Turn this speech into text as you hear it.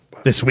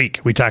This week,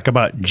 we talk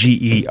about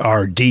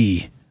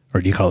GERD,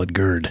 or do you call it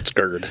GERD? It's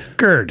GERD.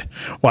 GERD.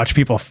 Watch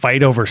people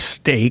fight over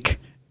steak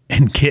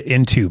and get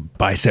into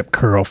bicep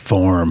curl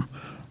form.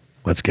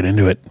 Let's get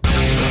into it.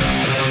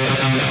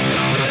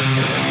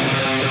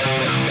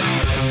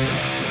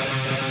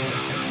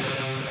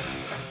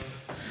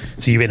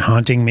 So you've been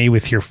haunting me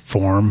with your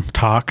form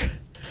talk.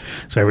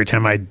 So every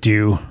time I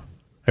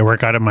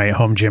work out at my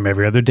home gym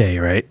every other day,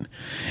 right?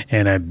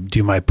 And I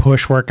do my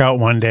push workout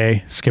one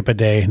day, skip a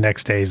day,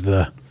 next day is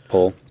the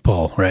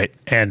Pull, right?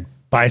 And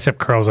bicep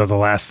curls are the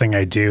last thing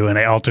I do, and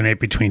I alternate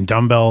between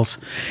dumbbells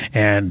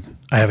and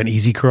I have an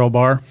easy curl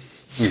bar.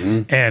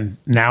 Mm-hmm. And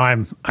now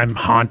I'm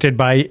haunted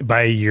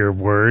by your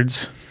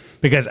words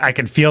because I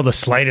can feel the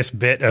slightest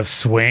bit of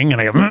swing and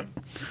I go,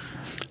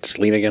 just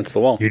lean against the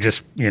wall. You're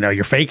just,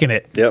 you're faking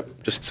it.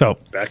 Yep. Just so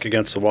back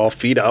against the wall,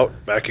 feet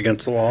out, back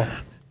against the wall.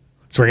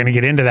 So we're going to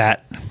get into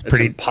that. It's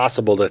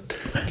impossible to,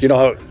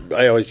 how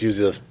I always use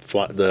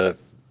the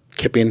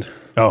kipping.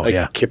 Oh,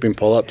 yeah. Kipping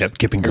pull-ups. Yep,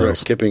 kipping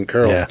curls. Kipping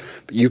curls. Yeah.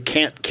 But you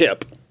can't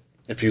kip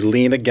if you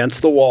lean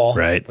against the wall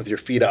right. with your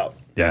feet out.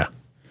 Yeah.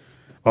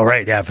 All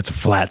right. Yeah. If it's a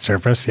flat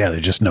surface, yeah,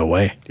 there's just no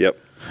way. Yep.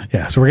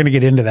 Yeah. So we're going to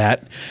get into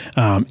that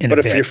But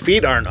if your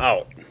feet aren't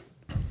out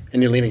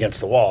and you lean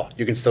against the wall,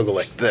 you can still go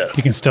like this.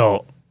 You can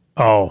still,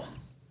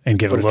 and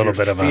get a little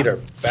bit of a. Feet are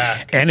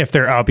back. And if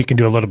they're up, you can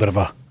do a little bit of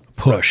a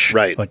push.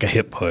 Right. Like a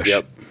hip push.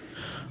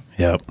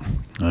 Yep.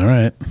 All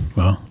right.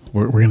 Well,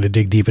 we're going to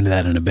dig deep into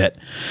that in a bit.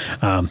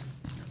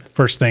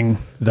 First thing,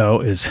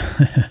 though, is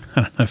I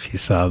don't know if you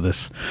saw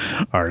this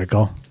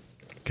article.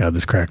 God,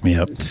 this cracked me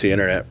up. It's the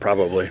internet,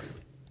 probably.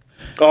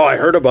 Oh, I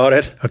heard about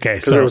it.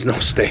 Okay, so there was no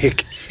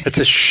steak. It's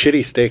a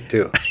shitty steak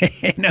too.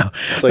 I know.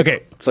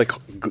 It's like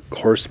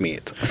horse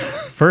meat.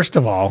 First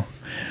of all,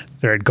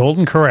 they're at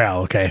Golden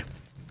Corral. Okay,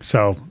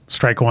 so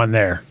strike one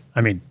there. I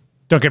mean,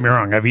 don't get me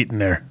wrong. I've eaten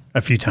there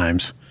a few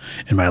times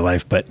in my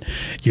life, but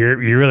you're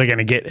really going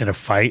to get in a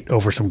fight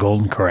over some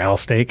Golden Corral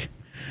steak?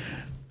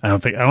 I don't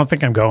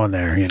think I'm going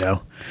there.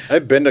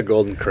 I've been to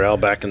Golden Corral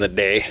back in the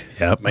day.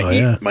 Yep.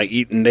 My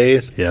eating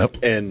days. Yep.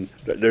 And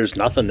there's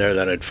nothing there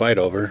that I'd fight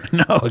over.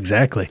 No,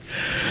 exactly.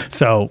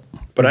 So,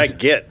 but I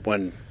get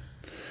when.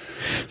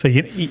 So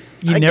you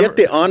never get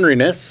the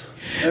orneriness.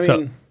 I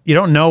mean, you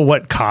don't know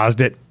what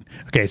caused it.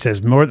 Okay, it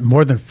says more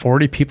than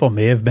 40 people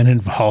may have been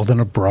involved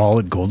in a brawl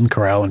at Golden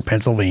Corral in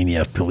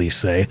Pennsylvania, police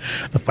say.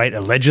 The fight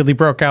allegedly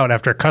broke out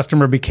after a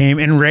customer became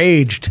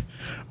enraged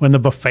when the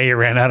buffet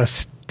ran out of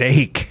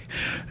steak.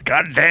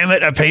 God damn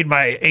it, I paid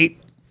my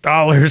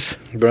 $8.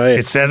 Right.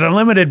 It says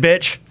unlimited,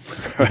 bitch.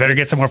 You better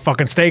get some more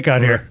fucking steak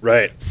out here.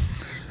 Right.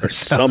 Or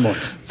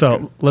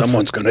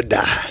someone's going to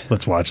die.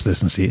 Let's watch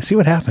this and see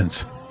what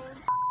happens.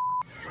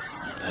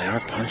 They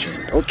are punching.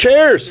 Oh,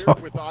 chairs!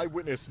 With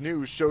Eyewitness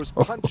News shows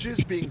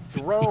punches being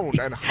thrown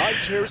and high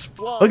chairs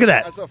flying. Look at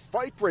that. As a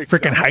fight breaks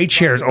freaking high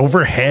chairs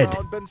overhead.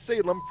 On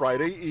Bensalem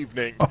Friday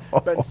evening.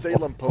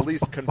 Bensalem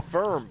police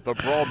confirm the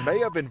brawl may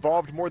have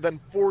involved more than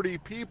 40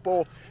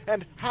 people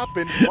and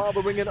happened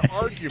following an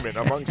argument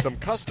among some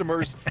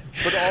customers,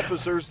 but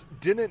officers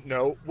didn't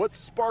know what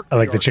sparked I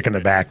like the argument. chick in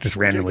the back just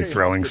randomly JK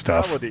throwing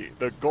stuff.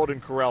 The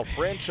Golden Corral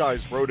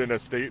franchise wrote in a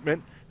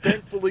statement,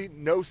 thankfully,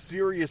 no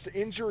serious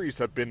injuries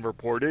have been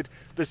reported.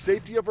 The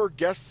safety of our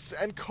guests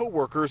and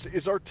coworkers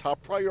is our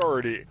top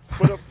priority.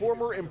 But a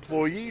former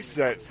employee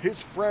says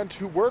his friend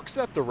who works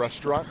at the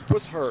restaurant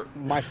was hurt.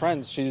 My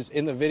friend, she's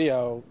in the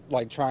video,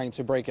 trying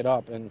to break it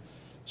up, and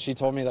she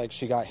told me,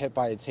 she got hit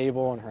by a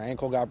table and her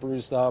ankle got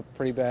bruised up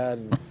pretty bad.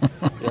 And,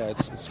 yeah,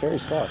 it's scary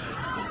stuff.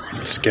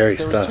 Scary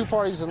there stuff. There were two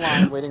parties in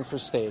line waiting for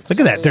steak. Look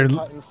at that. They're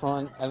cut in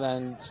front and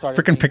then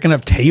started freaking picking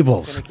up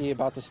tables. Finicky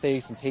about the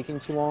steaks and taking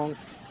too long.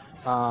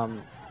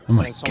 Oh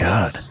my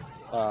God.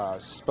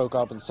 Spoke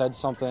up and said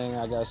something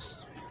I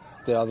guess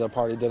the other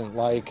party didn't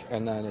like,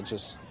 and then it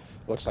just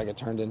looks like it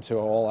turned into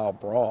an all-out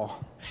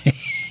brawl.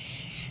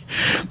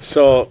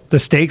 So the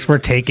steaks were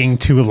taking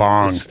too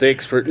long. The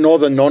steaks were no.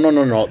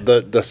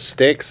 The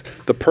steaks.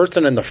 The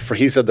person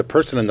he said the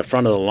person in the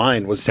front of the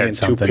line was being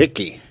too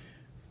picky,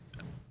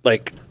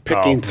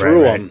 picking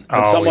through them,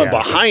 and someone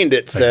behind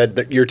it said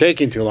that you're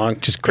taking too long.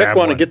 Just pick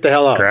one and get the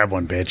hell out. Grab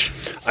one, bitch.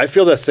 I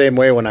feel the same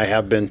way when I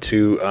have been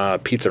to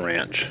Pizza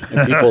Ranch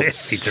and people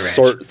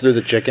sort through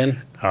the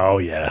chicken. Oh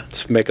yeah,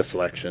 just make a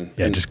selection.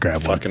 Yeah, just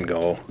grab one. Fucking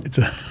go.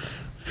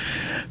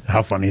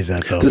 How funny is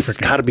that though? There's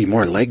got to be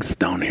more legs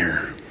down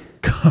here.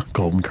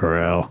 Golden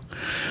Corral.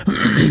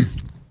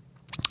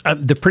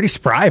 They're pretty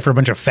spry for a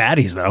bunch of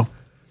fatties, though.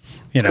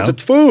 Because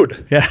it's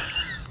food. Yeah,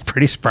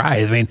 pretty spry.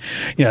 I mean,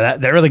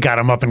 that really got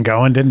them up and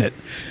going, didn't it?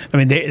 I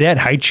mean, they had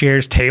high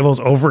chairs, tables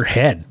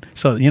overhead.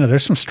 So,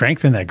 there's some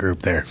strength in that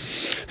group there.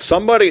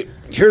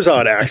 Here's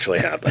how it actually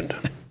happened.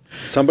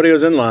 Somebody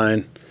was in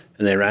line,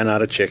 and they ran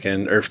out of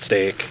chicken or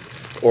steak.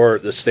 Or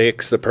the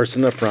steaks, the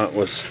person in the front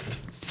was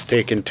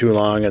taking too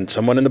long, and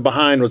someone in the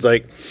behind was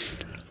like,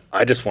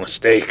 I just want a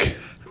steak.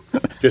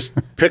 Just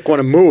pick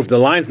one and move. The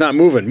line's not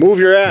moving. Move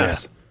your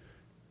ass.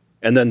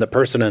 Yeah. And then the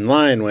person in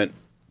line went,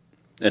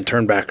 and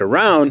turn back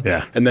around.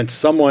 Yeah. And then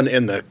someone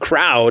in the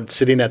crowd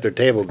sitting at their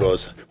table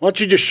goes, "Why don't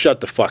you just shut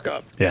the fuck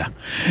up?" Yeah.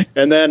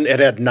 And then it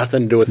had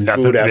nothing to do with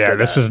food after that.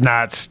 This was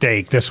not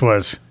steak. This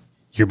was,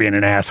 you're being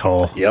an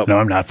asshole. Yep. No,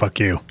 I'm not. Fuck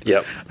you.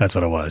 Yep. That's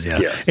what it was. Yeah.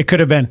 Yes. It could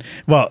have been,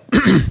 well,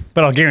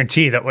 but I'll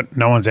guarantee that what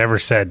no one's ever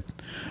said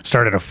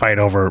started a fight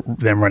over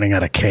them running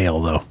out of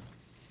kale, though.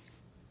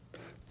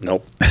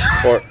 Nope.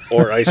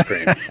 Or ice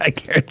cream. I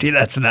guarantee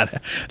that's not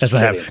kidding.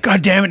 happening.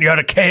 God damn it, you out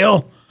of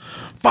kale?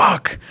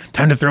 Fuck.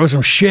 Time to throw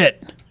some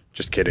shit.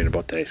 Just kidding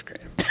about the ice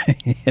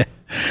cream. Yeah.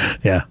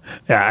 Yeah.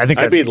 I think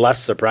I'd that's, be less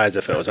surprised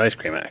if it was ice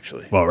cream,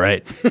 actually. well,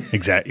 right.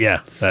 Exactly.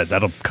 Yeah.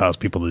 That'll cause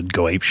people to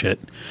go ape shit.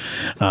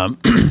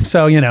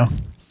 So,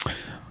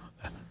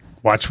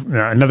 watch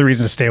another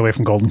reason to stay away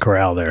from Golden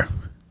Corral there.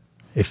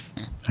 If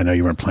I know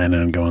you weren't planning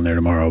on going there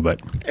tomorrow,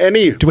 but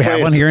do we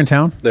have one here in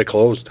town? They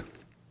closed.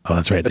 Oh,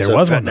 that's right. It's There a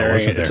was one though, veterinary-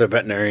 wasn't there? It's a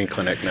veterinarian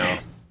clinic now.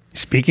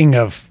 Speaking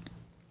of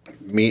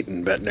Meat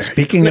and veterinary.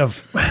 Speaking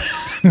of,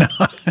 no,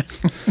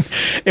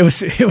 it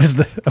was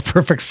a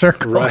perfect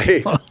circle.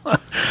 Right.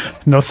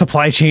 No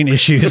supply chain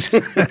issues.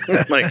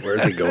 Like,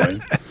 where's he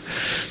going?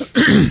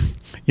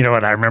 You know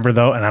what I remember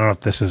though, and I don't know if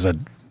this is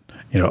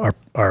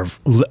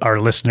our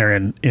listener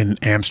in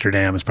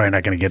Amsterdam is probably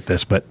not going to get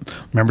this, but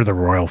remember the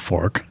Royal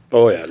Fork?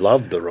 Oh, yeah.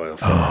 Loved the Royal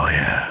Fork. Oh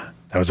yeah,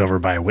 that was over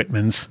by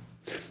Whitman's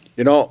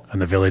You know, in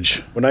the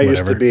village. when I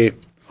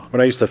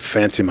used to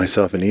fancy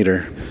myself an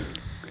eater,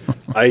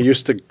 I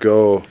used to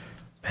go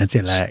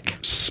fancy like.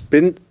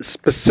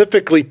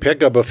 specifically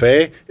pick a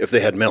buffet if they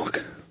had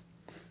milk.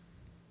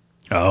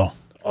 Oh,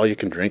 All you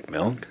can drink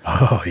milk.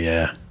 oh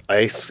yeah.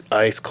 Ice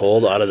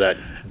cold out of that.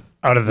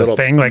 Out of the Little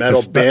thing, like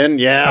metal bin,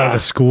 yeah. out of the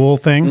school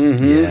thing.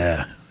 Mm-hmm.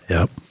 Yeah,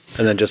 yep.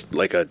 And then just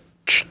like a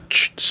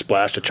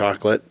splash of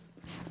chocolate.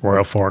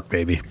 Royal Fork,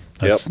 baby.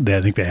 I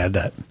think they had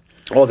that.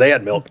 Oh, they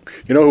had milk.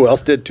 You know who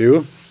else did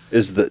too?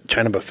 Is the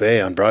China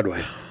Buffet on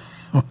Broadway.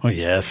 Oh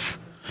yes,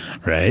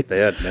 right. They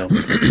had milk.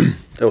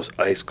 That was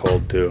ice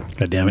cold too.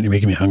 God damn it, you're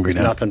making me hungry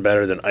now. Nothing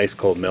better than ice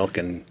cold milk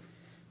and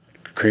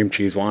cream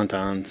cheese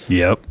wontons.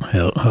 Yep.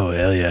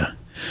 Hell yeah.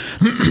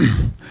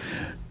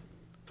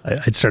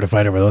 I'd start a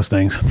fight over those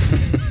things.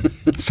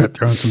 Start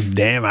throwing some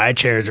damn high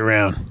chairs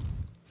around.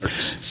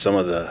 Some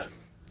of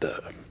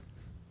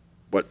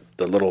what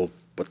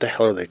the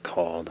hell are they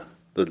called?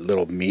 The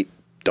little meat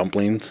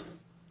dumplings,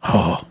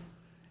 Oh,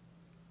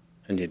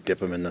 and you dip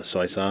them in the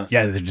soy sauce.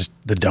 yeah, they're just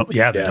the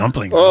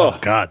dumplings. Oh. Oh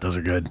God, those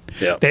are good.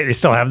 Yeah. They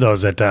still have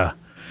those at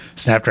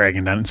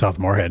Snapdragon down in South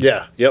Moorhead.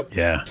 Yeah. Yep.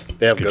 Yeah.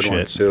 They have It's good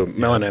ones too.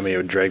 Mel and Emmy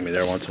would drag me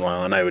there once in a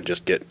while, and I would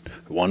just get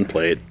one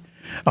plate.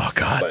 Oh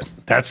God, But-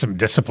 that's some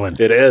discipline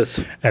It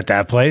is. at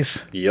that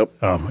place. Yep.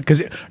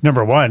 Because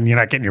number one, you're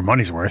not getting your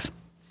money's worth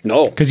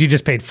No. because you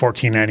just paid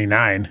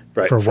 $14.99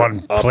 Right, for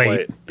one a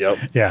plate. Yep.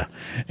 Yeah,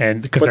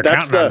 and because But they're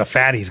that's counting on the- the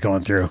fatties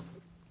going through.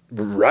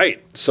 Right.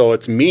 So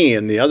it's me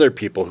and the other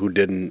people who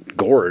didn't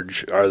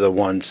gorge are the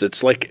ones.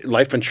 It's like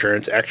life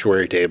insurance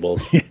actuary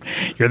tables.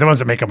 You're the ones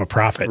that make them a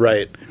profit.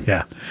 Right.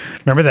 Yeah.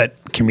 Remember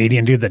that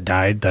comedian dude that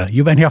died?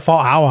 You've been here for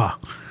an hour.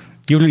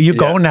 You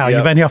go now. yeah.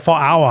 You've been here for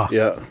an hour.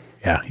 Yeah.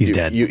 Yeah, he's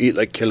dead. You eat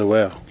like killer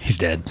whale. He's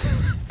dead.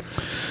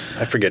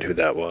 I forget who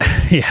that was.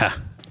 Yeah.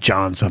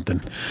 John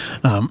something.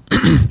 All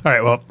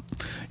right. Well,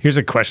 here's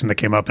a question that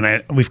came up,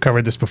 and we've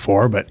covered this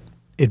before, but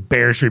it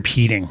bears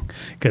repeating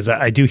because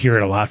I do hear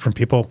it a lot from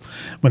people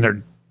when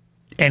they're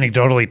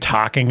anecdotally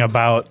talking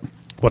about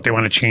what they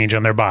want to change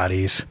on their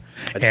bodies.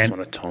 I just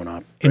want to tone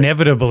up.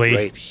 Inevitably,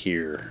 Right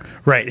here.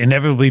 right.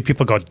 Inevitably,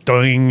 people go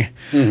doing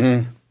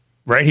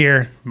right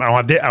here. I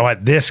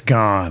want this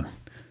gone.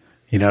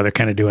 You know, they're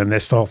kind of doing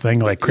this whole thing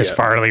like Chris Yeah.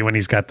 Farley when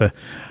he's got the.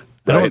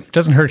 Right. It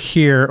doesn't hurt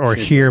here or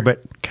here,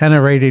 but kind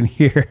of right in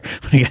here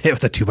when he got hit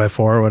with a 2x4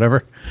 or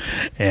whatever,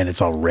 and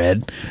it's all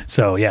red.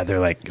 So yeah, they're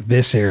like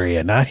this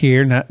area, not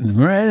here, not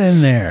right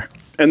in there.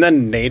 And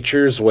then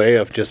nature's way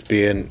of just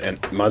being, and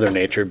Mother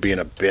Nature being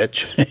a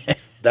bitch.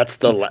 That's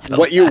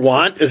what you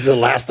want is the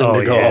last thing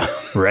to go. Yeah,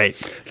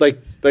 right. like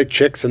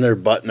chicks in their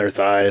butt and their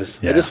thighs.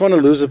 Yeah. I just want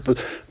to lose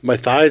my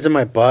thighs and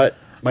my butt.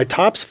 My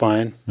top's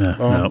fine. Yeah,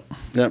 Well, no.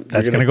 yep,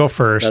 That's you're gonna go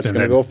first, That's and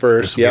going to then go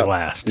first. this will be Yep.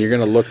 last. You're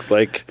going to look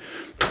like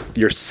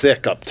you're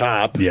sick up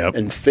top Yep.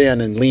 and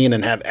thin and lean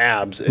and have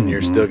abs, and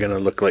you're still going to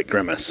look like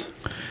Grimace.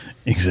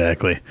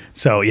 Exactly.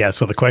 So yeah.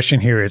 So the question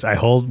here is: I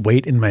hold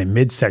weight in my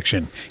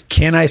midsection.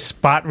 Can I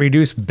spot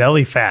reduce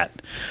belly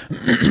fat?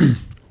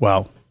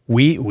 Well,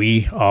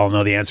 we all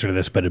know the answer to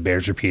this, but it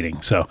bears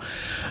repeating. So,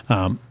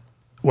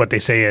 what they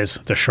say is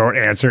the short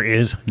answer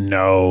is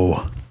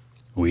no.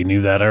 We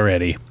knew that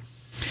already.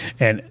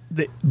 And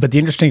but the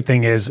interesting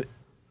thing is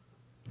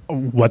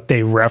what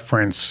they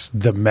reference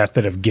the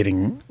method of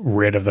getting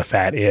rid of the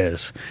fat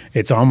is.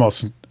 It's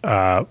almost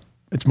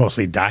it's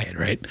mostly diet,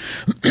 right?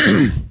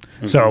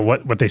 So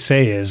what they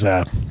say is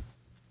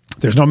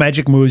there's no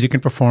magic moves you can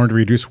perform to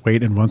reduce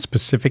weight in one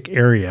specific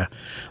area.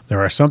 There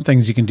are some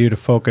things you can do to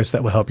focus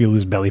that will help you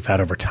lose belly fat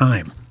over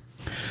time.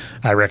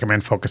 I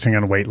recommend focusing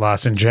on weight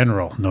loss in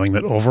general, knowing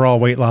that overall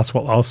weight loss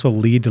will also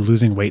lead to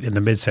losing weight in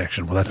the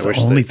midsection. Well, that's the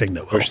only thing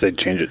that will. Wish they'd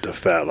change it to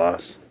fat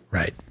loss.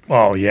 Right.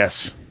 Oh,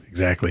 yes,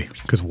 exactly.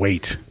 Because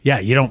weight. Yeah,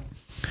 you don't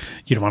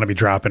want to be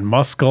dropping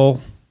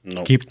muscle.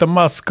 Nope. Keep the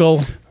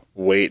muscle.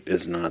 Weight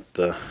is not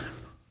the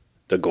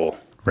goal.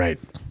 Right.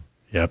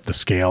 Yep. The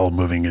scale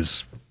moving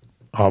is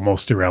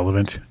almost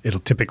irrelevant. It'll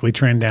typically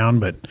trend down,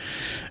 but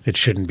it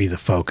shouldn't be the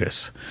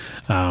focus.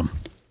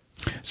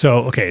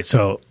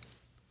 So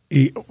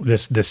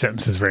this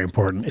sentence is very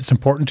important. It's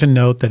important to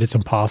note that it's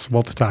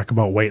impossible to talk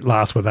about weight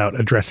loss without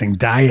addressing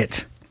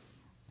diet.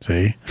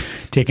 See,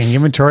 taking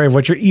inventory of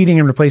what you're eating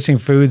and replacing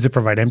foods that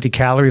provide empty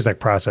calories like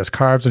processed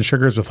carbs and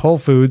sugars with whole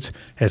foods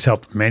has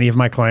helped many of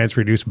my clients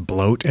reduce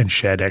bloat and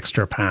shed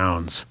extra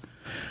pounds.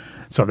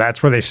 So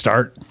that's where they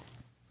start.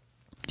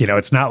 You know,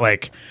 it's not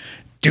like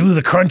do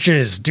the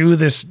crunches, do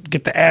this,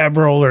 get the ab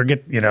roll, or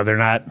get, they're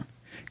not,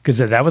 because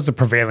that was the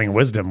prevailing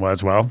wisdom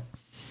was, well,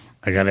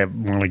 I got to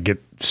want to get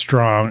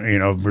strong,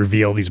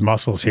 reveal these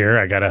muscles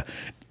here.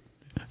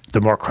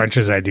 The more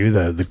crunches I do,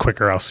 the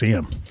quicker I'll see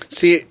them.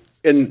 See,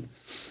 and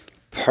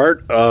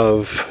part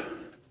of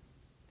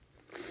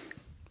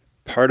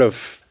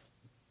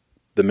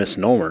the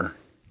misnomer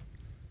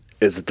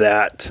is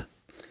that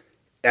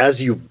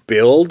as you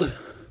build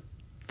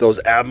those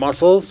ab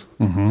muscles,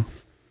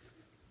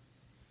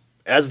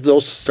 as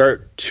those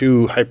start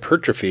to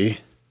hypertrophy,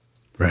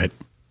 right,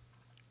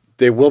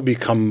 they will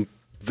become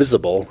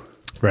visible.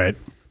 Right.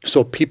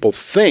 So people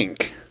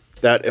think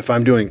that if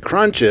I'm doing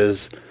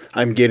crunches,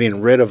 I'm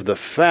getting rid of the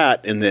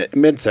fat in the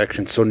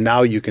midsection, so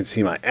now you can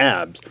see my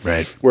abs.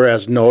 Right.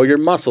 Whereas, no, your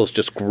muscle's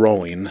just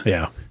growing.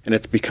 Yeah. And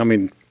it's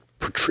becoming,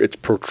 it's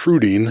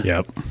protruding.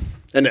 Yep.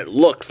 And it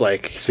looks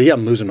like, see,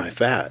 I'm losing my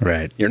fat.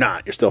 Right. You're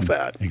not. You're still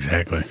fat.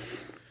 Exactly.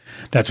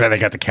 That's why they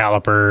got the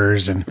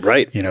calipers and,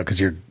 right. Because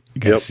you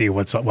got to see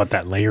what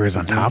that layer is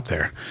on top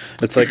there.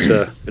 It's like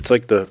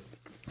the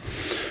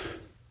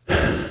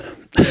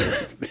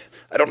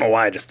I don't know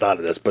why I just thought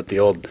of this, but the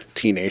old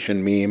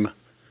T-Nation meme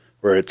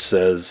where it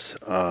says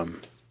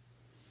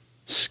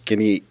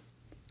skinny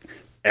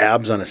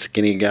abs on a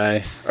skinny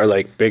guy are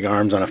like big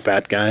arms on a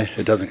fat guy.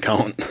 It doesn't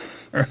count.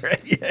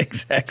 Right. Yeah,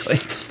 exactly.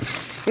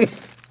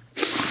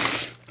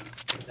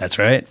 That's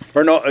right.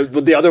 Or no,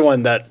 the other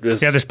one that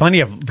is... Yeah, there's plenty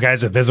of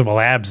guys with visible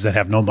abs that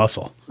have no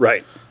muscle.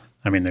 Right.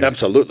 I mean,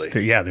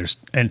 absolutely. Yeah,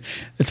 and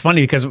it's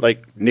funny because...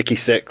 Like Nikki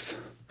Sixx.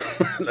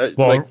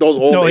 Like those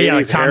old 80s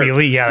like Tommy hair.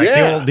 Lee,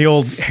 like the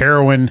old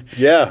heroin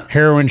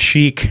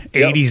chic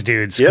 80s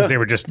dudes, because they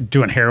were just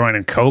doing heroin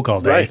and coke all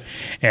day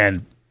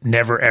and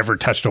never ever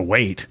touched a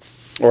weight.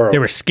 Or they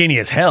were skinny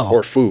as hell.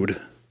 Or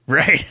food.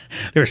 Right.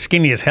 They were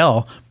skinny as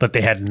hell, but they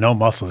had no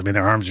muscles. I mean,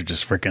 their arms are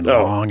just freaking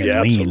long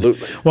and lean.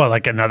 Absolutely. Well,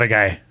 like another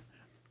guy,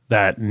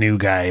 that new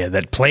guy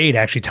that played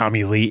actually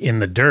Tommy Lee in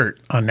The Dirt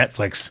on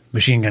Netflix,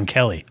 Machine Gun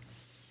Kelly.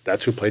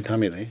 That's who played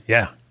Tommy Lee?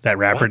 Yeah, that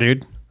rapper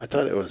dude. I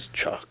thought it was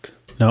Chuck.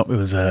 No, it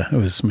was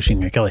Machine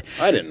Gun Kelly.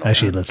 I didn't know.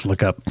 Actually, let's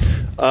look up.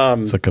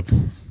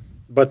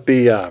 But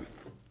the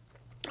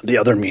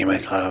other meme I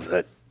thought of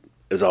that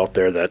is out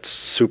there that's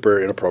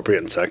super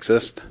inappropriate and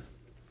sexist,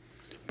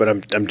 but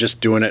I'm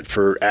just doing it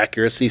for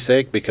accuracy's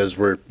sake because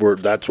we're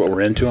that's what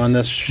we're into on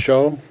this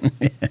show.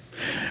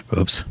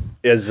 Oops.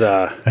 Is you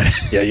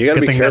got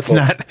to be careful.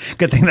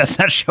 Good thing that's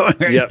not showing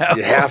right now.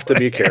 You have to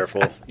be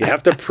careful. You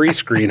have to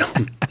pre-screen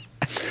them.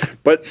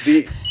 But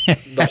the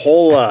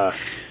whole.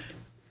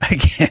 I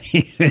can't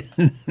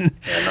even.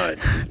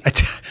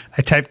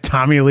 I typed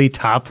Tommy Lee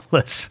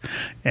topless,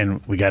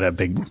 and we got a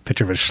big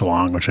picture of a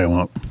schlong, which I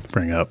won't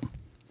bring up.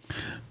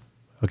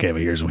 Okay, but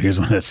here's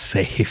one that's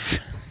safe.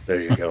 There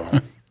you go.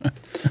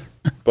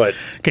 But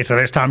okay, so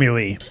there's Tommy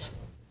Lee.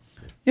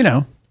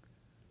 I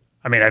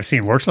mean, I've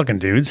seen worse looking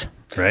dudes,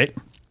 right?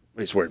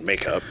 He's wearing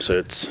makeup, so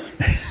it's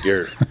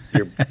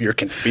you're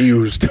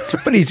confused.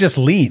 But he's just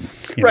lean,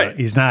 right?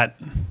 He's not.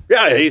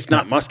 Yeah, he's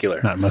not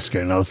muscular. Not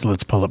muscular. Now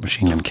let's pull up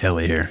Machine Gun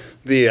Kelly here.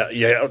 You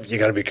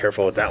got to be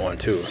careful with that one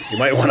too. You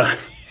might want to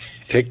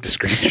take the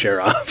screen share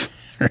off.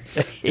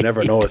 Right. You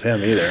never know with him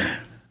either.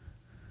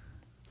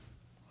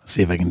 Let's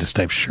see if I can just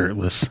type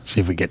shirtless. See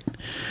if we get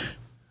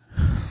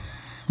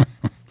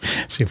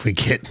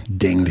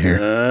dinged here.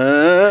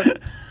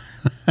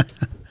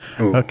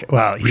 Okay.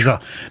 Wow.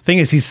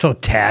 He's so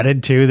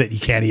tatted too that you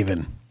can't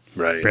even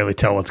barely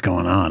tell what's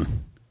going on.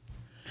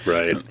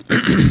 Right.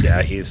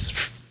 Yeah.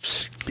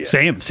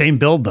 Same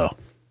build though.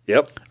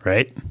 Yep.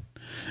 Right.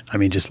 I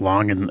mean, just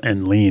long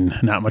and lean,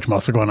 not much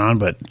muscle going on,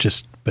 but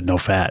no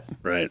fat.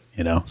 Right.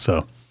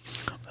 So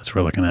that's what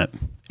we're looking at.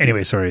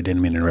 Anyway, sorry, I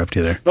didn't mean to interrupt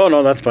you there.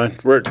 No, that's fine.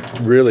 We're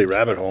really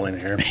rabbit holing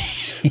here.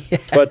 Yeah.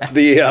 But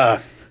the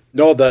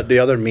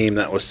other meme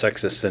that was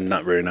sexist and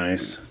not very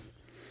nice,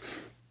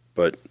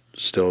 but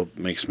still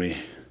makes me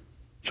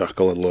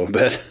chuckle a little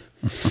bit,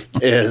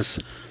 is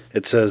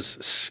it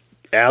says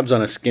abs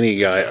on a skinny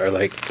guy are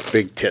like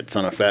big tits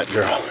on a fat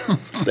girl.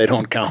 They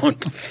don't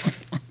count.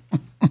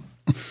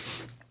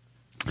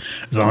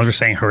 As long as we're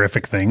saying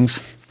horrific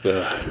things.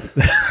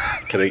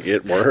 Can it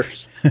get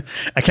worse?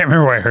 I can't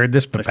remember where I heard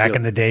this, but back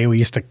in the day,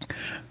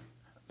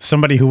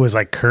 somebody who was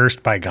like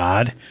cursed by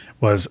God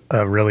was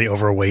a really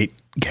overweight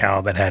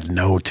gal that had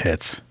no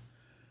tits.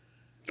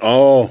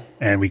 Oh,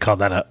 and we call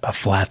that a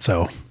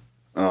flatzo.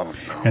 oh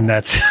no! And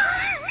that's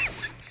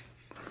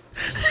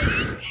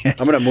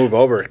I'm going to move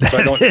over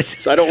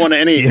so I don't want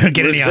any You don't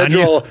get any on you?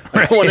 residual.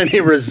 I don't want any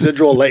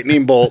residual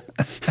lightning bolt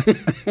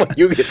when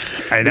you get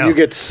I know. when you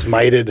get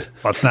smited.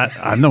 well, it's not.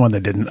 I'm the one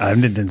that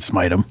didn't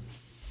smite them.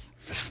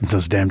 It's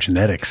those damn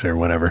genetics or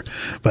whatever.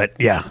 But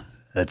yeah,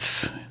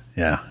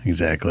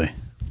 exactly.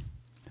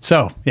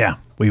 So yeah,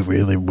 we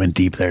really went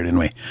deep there, didn't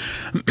we?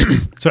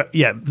 So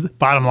yeah,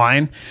 bottom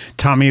line,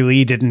 Tommy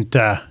Lee didn't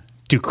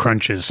do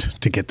crunches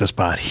to get this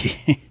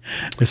body.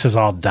 This is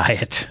all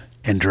diet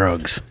and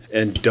drugs.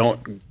 And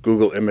don't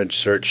Google image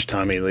search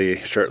Tommy Lee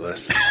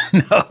shirtless.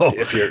 No.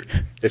 If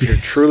you're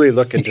truly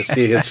looking to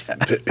see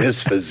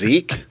his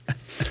physique,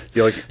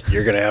 you're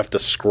going to have to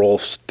scroll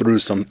through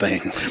some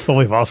things. Well,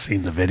 we've all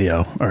seen the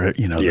video, or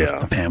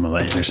the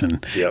Pamela Anderson.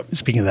 Yep.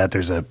 Speaking of that,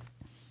 there's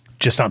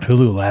just on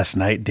Hulu last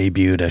night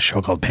debuted a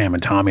show called Pam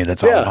and Tommy.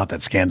 That's all about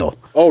that scandal.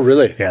 Oh,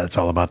 really? Yeah, it's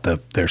all about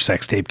their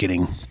sex tape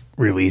getting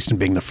released and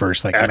being the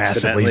first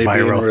massively Accidentally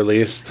viral being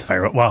released.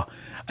 Viral. Well,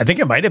 I think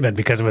it might have been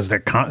because it was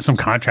some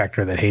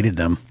contractor that hated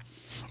them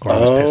or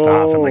was pissed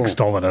off and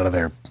stole it out of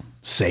their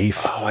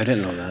safe. Oh, I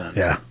didn't know that.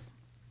 Yeah.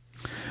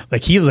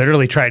 Like he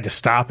literally tried to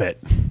stop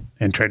it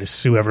and tried to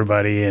sue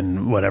everybody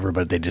and whatever,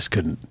 but they just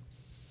couldn't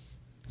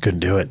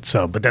do it.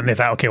 So, but then they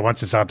thought, okay,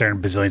 once it's out there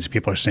and bazillions of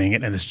people are seeing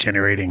it and it's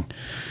generating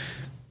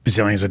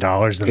bazillions of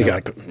dollars, then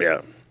they're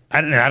Yeah. I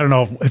don't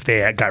know if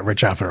they got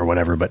rich off it or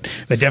whatever, but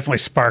it definitely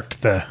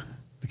sparked the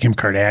Kim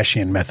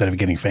Kardashian method of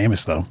getting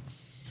famous, though,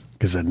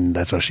 because then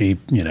that's how she,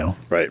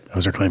 Right. that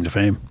was her claim to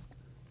fame.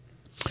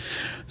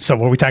 So,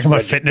 were we talking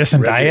about fitness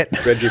and diet?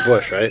 Reggie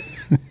Bush, right?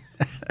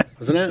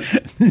 Wasn't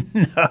it?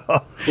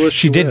 No, Who was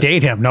she did with?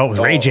 date him. No, it was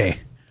Ray J.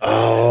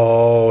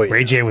 Oh, yeah.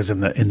 Ray J was in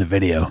the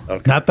video.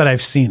 Okay. Not that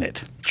I've seen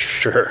it,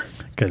 Sure.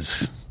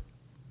 because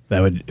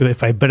that would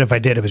if I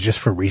did, it was just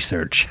for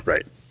research.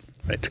 Right.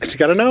 Because you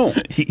got to know.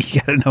 You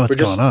got to know what's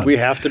going on. We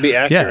have to be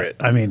accurate.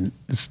 Yeah, I mean,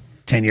 it's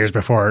 10 years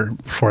before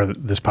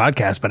this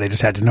podcast, but I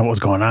just had to know what was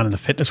going on in the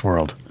fitness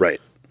world. Right.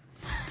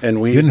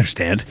 And You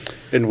understand?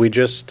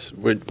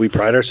 we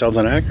pride ourselves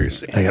on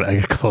accuracy. I got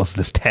to close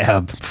this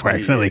tab before I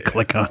accidentally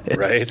click on it.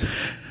 Right.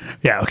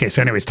 Yeah. Okay.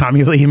 So, anyways,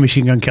 Tommy Lee and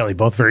Machine Gun Kelly,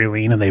 both very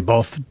lean, and they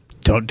both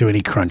don't do any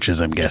crunches,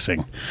 I'm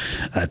guessing.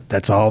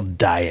 That's all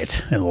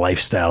diet and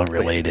lifestyle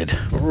related.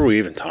 What were we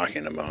even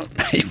talking about?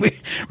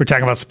 We're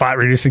talking about spot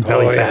reducing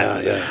belly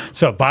fat. Yeah.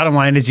 So, bottom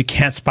line is you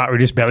can't spot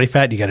reduce belly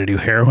fat. You got to do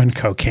heroin,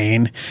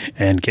 cocaine,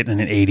 and get in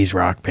an 80s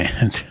rock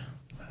band.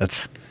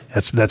 That's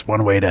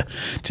one way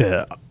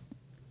to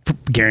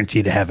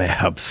guarantee to have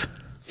abs.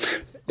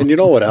 And you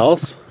know what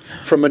else?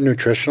 From a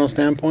nutritional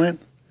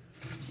standpoint,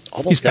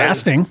 all those He's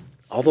fasting.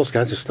 All those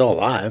guys are still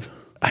alive,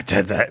 I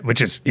did that,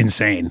 which is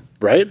insane.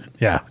 right?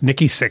 Yeah.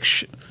 Nicky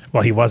Six,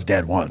 well, he was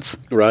dead once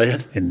Right.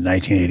 in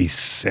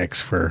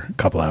 1986 for a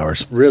couple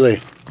hours. Really?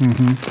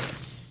 Mm-hmm.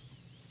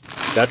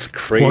 That's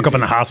crazy. Woke up in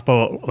the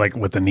hospital like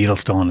with the needle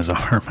still in his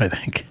arm, I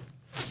think.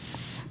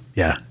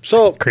 Yeah.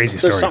 So crazy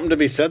there's story. something to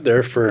be said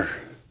there for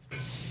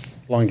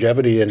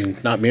longevity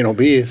and not being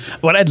obese.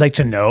 What I'd like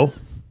to know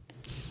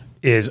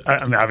is,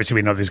 I mean, obviously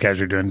we know these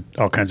guys are doing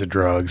all kinds of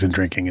drugs and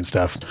drinking and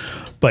stuff,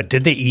 but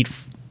did they eat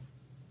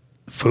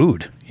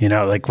food?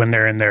 Like when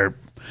they're in the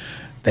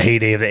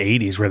heyday of the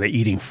 80s, were they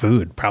eating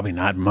food? Probably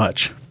not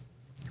much.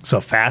 So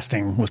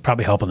fasting was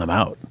probably helping them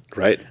out,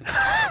 Right.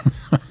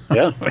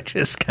 Yeah. which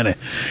is kind of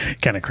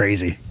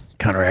crazy,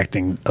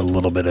 counteracting a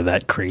little bit of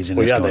that craziness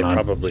Well, yeah, going they on.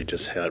 probably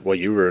just had,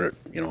 you were,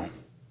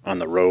 on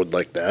the road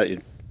like that,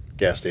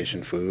 gas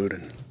station food.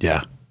 And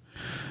Yeah.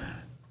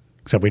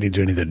 Except we didn't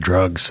do any of the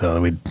drugs,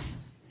 so we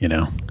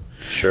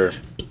sure.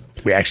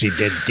 we actually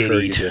did Sure you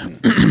eat.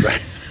 didn't.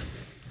 Right.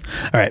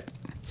 All right.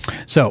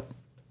 So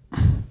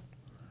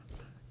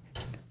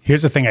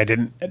here's the thing: I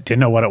didn't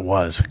know what it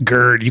was.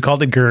 GERD. You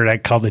called it GERD. I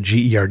called it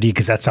GERD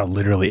because that's how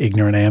literally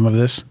ignorant I am of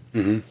this.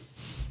 Mm-hmm.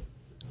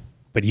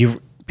 But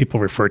people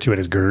refer to it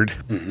as GERD.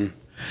 Mm-hmm.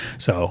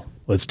 So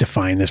let's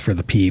define this for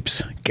the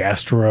peeps: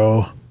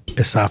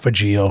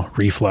 gastroesophageal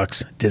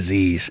reflux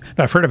disease.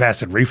 Now, I've heard of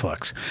acid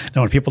reflux.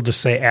 Now, when people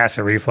just say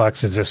acid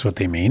reflux, is this what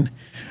they mean,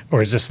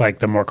 or is this like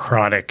the more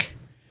chronic?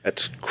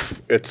 It's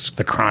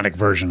The chronic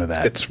version of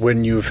that. It's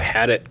when you've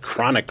had it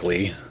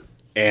chronically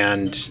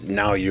and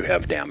now you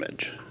have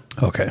damage.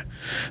 Okay.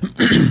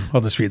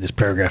 I'll just read this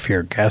paragraph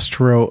here.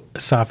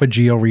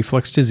 Gastroesophageal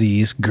reflux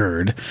disease,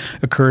 GERD,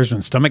 occurs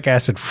when stomach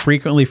acid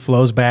frequently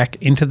flows back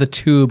into the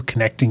tube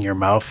connecting your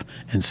mouth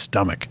and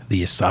stomach,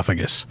 the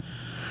esophagus.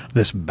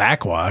 This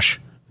backwash,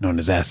 known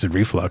as acid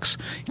reflux,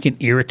 can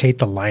irritate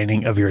the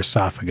lining of your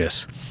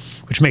esophagus,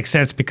 which makes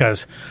sense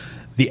because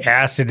the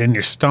acid in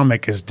your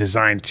stomach is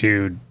designed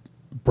to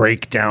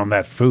break down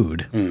that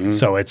food. Mm-hmm.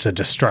 So it's a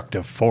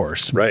destructive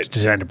force. Right. It's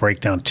designed to break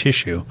down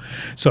tissue.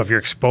 So if you're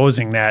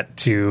exposing that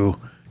to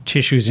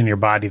tissues in your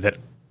body that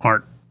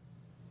aren't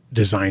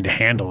designed to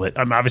handle it,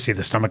 obviously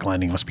the stomach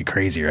lining must be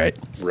crazy, right?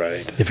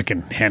 Right. If it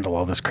can handle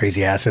all this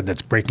crazy acid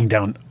that's breaking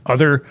down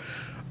other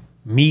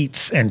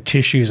meats and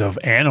tissues of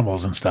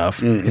animals and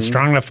stuff, it's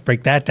strong enough to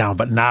break that down,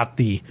 but not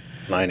the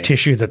Lining.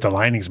 tissue that the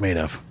lining's made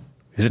of.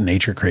 Isn't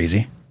nature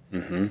crazy?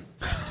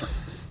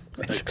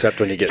 Except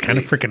when you get It's kind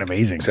of freaking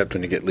amazing. except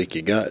when you get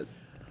leaky gut.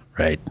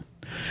 Right.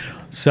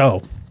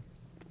 So,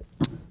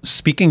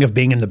 speaking of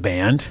being in the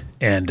band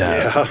and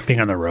being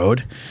on the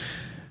road,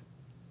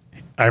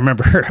 I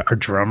remember our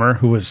drummer,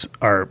 who was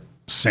our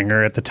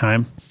singer at the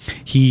time,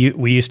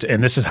 we used to,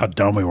 and this is how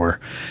dumb we were.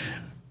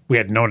 We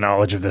had no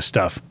knowledge of this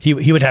stuff. He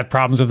would have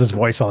problems with his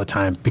voice all the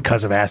time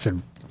because of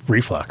acid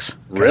reflux.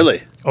 Okay?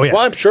 Really? Oh, yeah.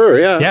 Well, I'm sure.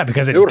 Yeah. Yeah,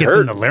 because it would gets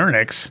hurt. in the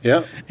larynx.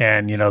 Yeah.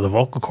 And, the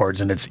vocal cords,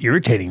 and it's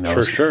irritating those.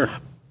 For sure.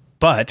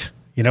 But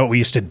you know what we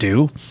used to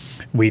do?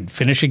 We'd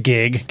finish a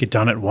gig, get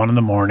done at 1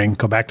 a.m,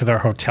 go back to our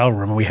hotel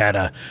room, and we had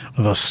one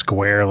of those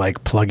square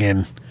like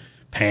plug-in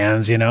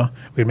pans.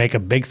 We'd make a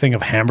big thing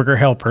of hamburger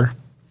helper,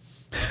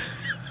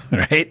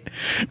 right?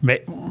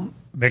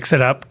 Mix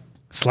it up,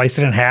 slice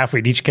it in half.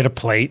 We'd each get a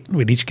plate.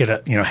 We'd each get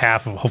a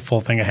half of a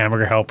full thing of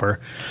hamburger helper.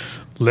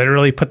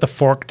 Literally put the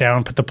fork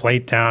down, put the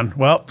plate down.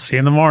 Well, see you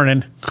in the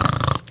morning.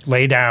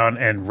 Lay down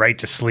and right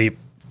to sleep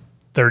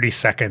 30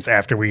 seconds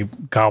after we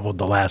gobbled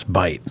the last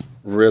bite.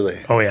 Really?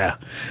 Oh, yeah.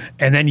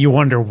 And then you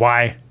wonder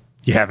why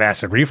you have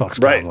acid reflux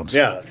problems.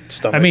 Right. Yeah.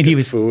 Stomach he and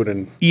was food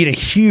and eat a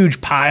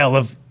huge pile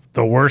of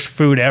the worst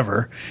food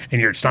ever,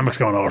 and your stomach's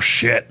going, oh,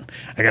 shit,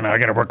 I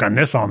gotta work on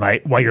this all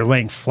night while you're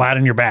laying flat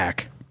on your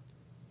back.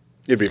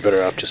 you'd be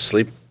better off just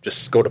sleep.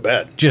 Just go to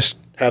bed. Just,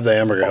 Have the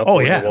hamburger help. oh,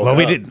 when you yeah. woke Well,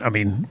 we up.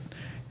 didn't,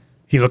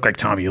 he looked like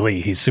Tommy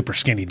Lee. He's super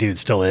skinny dude,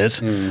 still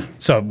is.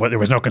 So there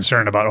was no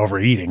concern about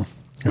overeating.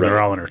 We were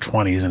Right. all in our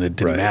 20s, and it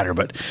didn't Right. matter.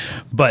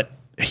 But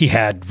he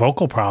had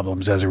vocal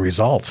problems as a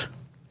result.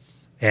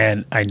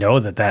 And I know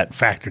that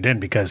factored in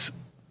because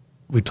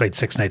we played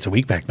 6 nights a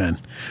week back then.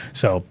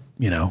 So,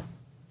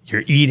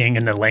 you're eating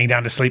and then laying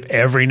down to sleep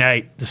every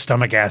night. The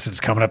stomach acid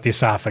is coming up the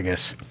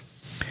esophagus.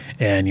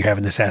 And you're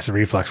having this acid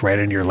reflux right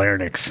into your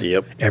larynx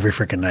Yep. every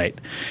freaking night.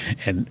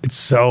 And it's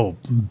so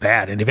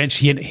bad. And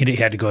eventually he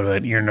had to go to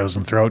an ear, nose,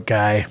 and throat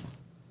guy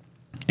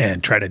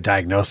and try to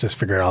diagnose this,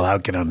 figure it all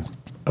out, get on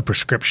a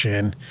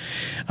prescription.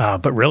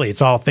 But really,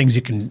 it's all things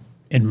you can,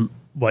 and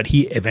what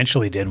he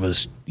eventually did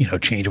was,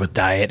 change with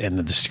diet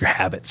and just your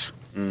habits.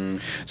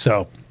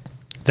 So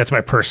that's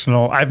my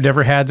personal, I've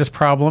never had this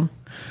problem.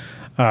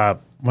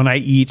 When I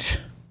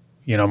eat,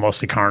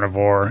 mostly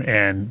carnivore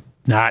and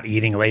not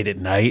eating late at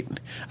night,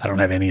 I don't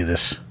have any of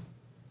this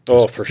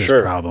For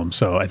sure. problem.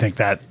 So I think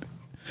that,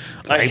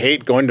 I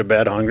hate going to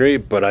bed hungry,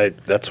 but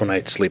that's when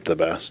I sleep the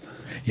best.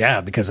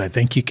 yeah, because I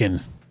think you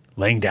can,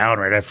 laying down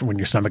right after when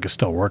your stomach is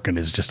still working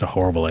is just a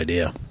horrible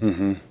idea.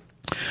 Mm-hmm.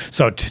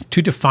 So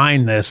to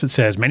define this, it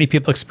says many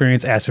people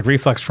experience acid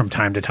reflux from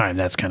time to time.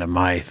 That's kind of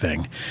my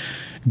thing.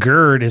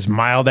 GERD is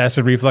mild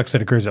acid reflux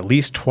that occurs at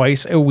least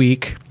twice a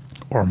week,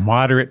 or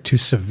moderate to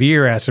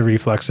severe acid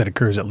reflux that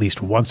occurs at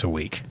least once a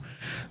week.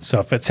 So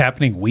if it's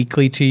happening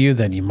weekly to you,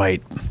 then you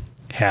might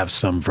have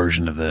some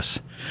version of this.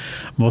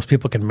 Most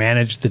people can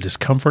manage the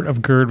discomfort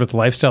of GERD with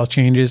lifestyle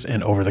changes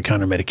and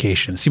over-the-counter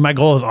medication. See, my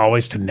goal is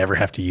always to never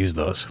have to use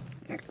those.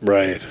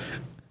 Right.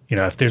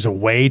 If there's a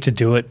way to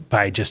do it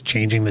by just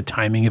changing the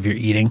timing of your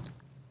eating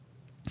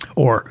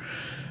or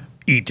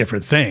eat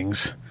different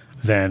things,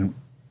 then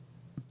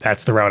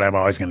that's the route I'm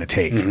always going to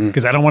take.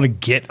 Because I don't want to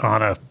get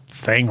on a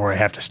thing where I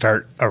have to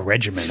start a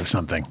regimen of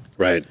something.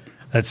 Right.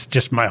 That's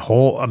just my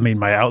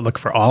outlook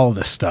for all of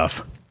this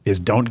stuff is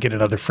don't get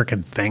another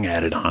freaking thing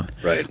added on.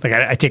 Right. Like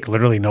I take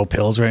literally no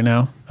pills right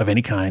now of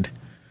any kind.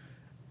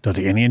 Don't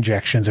take any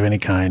injections of any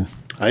kind.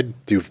 I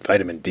do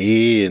vitamin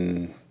D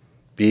and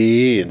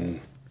B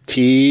and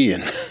T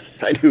and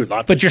I do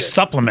lots But of you're shit.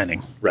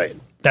 supplementing. Right.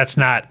 That's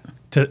not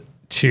to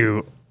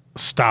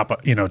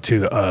stop,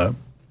 to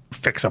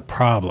fix a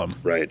problem.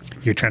 Right.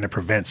 You're trying to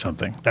prevent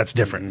something. That's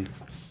different.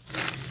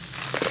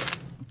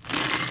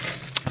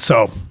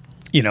 So,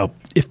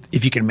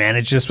 if you can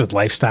manage this with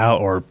lifestyle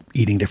or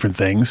eating different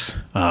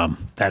things,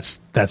 that's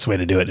the way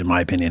to do it, in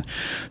my opinion.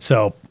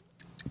 So,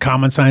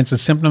 common signs and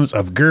symptoms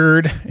of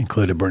GERD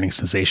include a burning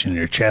sensation in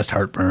your chest,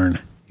 heartburn,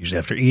 usually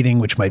after eating,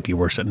 which might be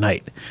worse at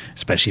night,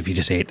 especially if you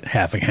just ate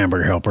half a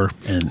hamburger helper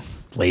and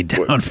laid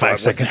down 5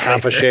 With seconds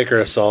half a later. shaker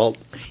of salt.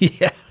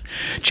 Yeah.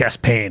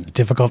 Chest pain,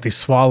 difficulty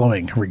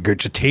swallowing,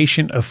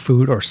 regurgitation of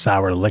food or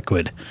sour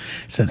liquid,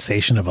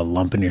 sensation of a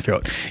lump in your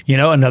throat.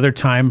 Another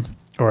time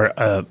or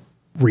a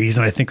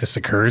reason I think this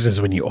occurs is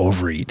when you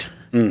overeat.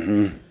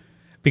 Mm-hmm.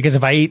 Because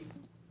if I eat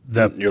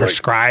the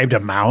prescribed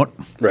amount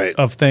Right.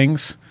 of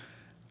things,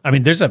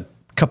 there's a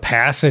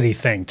capacity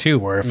thing too,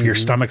 where if your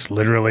stomach's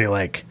literally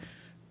like,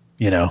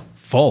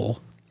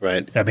 full,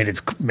 Right.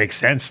 it makes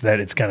sense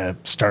that it's going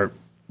to start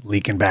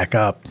leaking back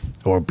up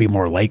or be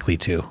more likely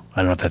to.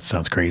 I don't know if that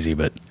sounds crazy,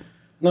 but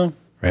No.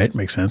 right?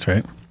 Makes sense,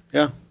 right?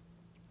 Yeah.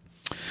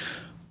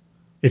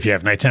 If you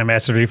have nighttime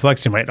acid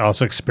reflux, you might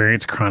also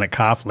experience chronic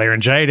cough,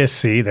 laryngitis.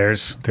 See,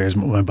 there's what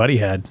my buddy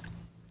had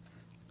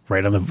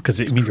right on because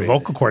your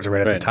vocal cords are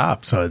right at the Right.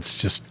 top. So it's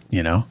just,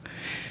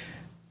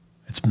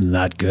 it's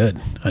not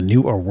good. A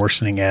new or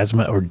worsening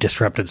asthma or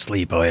disrupted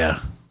sleep. Oh yeah.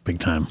 Big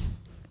time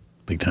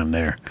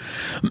there.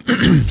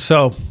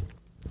 So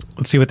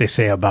let's see what they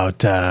say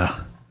about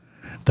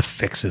the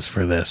fixes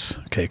for this.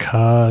 Okay,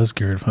 cause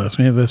GERD plus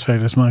we have this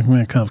factor,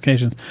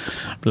 complications,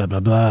 blah blah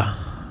blah.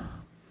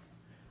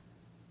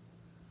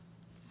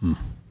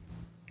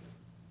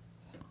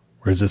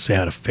 Where does it say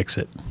how to fix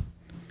it?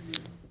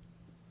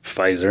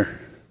 Pfizer.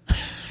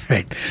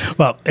 Right.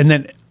 Well, and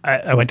then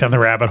I went down the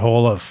rabbit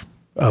hole of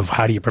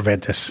how do you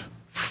prevent this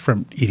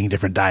from eating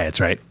different diets,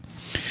 right?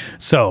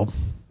 So,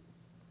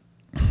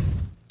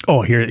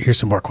 here's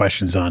some more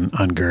questions on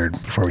GERD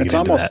before we get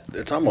into that.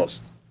 It's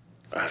almost,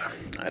 I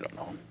don't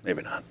know,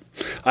 maybe not.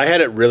 I had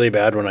it really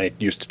bad when I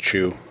used to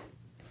chew.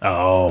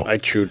 Oh. I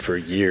chewed for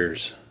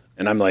years.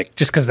 And I'm like,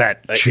 just because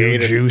that chew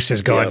juice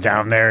is going Yep.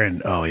 down there,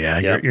 and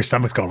Yep. your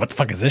stomach's going, what the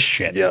fuck is this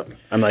shit? yep.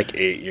 I'm like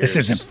 8 years.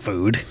 This isn't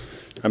food.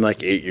 I'm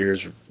like 8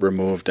 years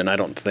removed, and I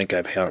don't think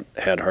I've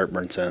had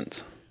heartburn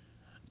since.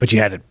 But you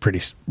had it pretty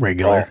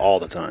regular. All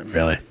the time.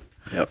 Really?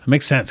 Yep. It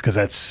makes sense because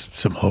that's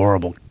some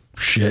horrible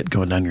shit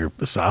going down your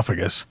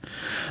esophagus.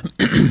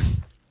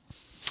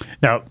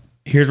 Now,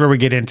 here's where we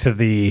get into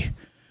the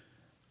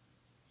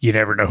you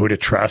never know who to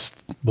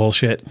trust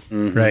bullshit,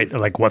 right?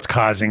 Like what's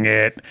causing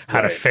it,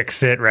 how to Right.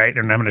 fix it, right?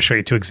 And I'm going to show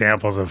you two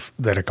examples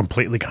that are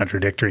completely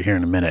contradictory here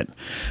in a minute.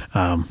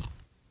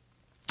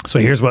 So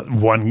here's what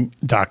one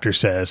doctor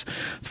says.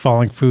 The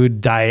following food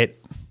diet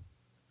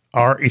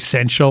are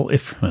essential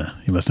if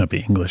you must not be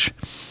English.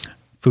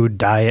 Food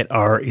diet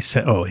are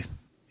essential. Oh,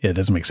 yeah, it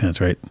doesn't make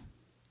sense, right?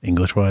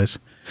 English wise.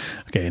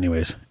 Okay,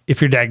 anyways.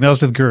 If you're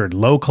diagnosed with GERD,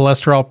 low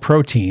cholesterol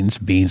proteins,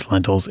 beans,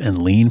 lentils,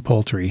 and lean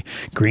poultry,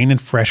 green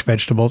and fresh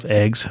vegetables,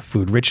 eggs,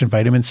 food rich in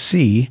vitamin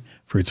C,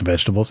 fruits and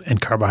vegetables,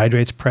 and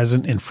carbohydrates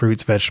present in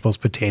fruits, vegetables,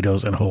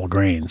 potatoes, and whole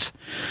grains.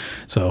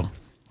 So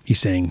he's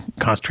saying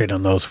concentrate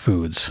on those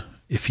foods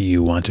if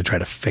you want to try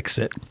to fix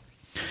it.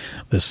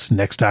 This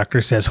next doctor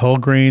says whole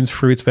grains,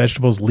 fruits,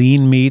 vegetables,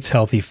 lean meats,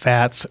 healthy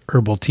fats,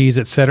 herbal teas,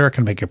 etc.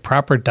 can make a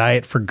proper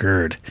diet for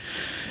GERD,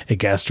 a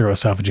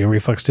gastroesophageal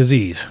reflux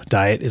disease.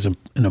 Diet is an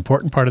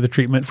important part of the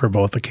treatment for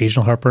both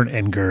occasional heartburn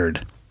and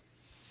GERD.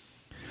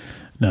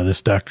 Now,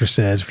 this doctor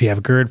says if you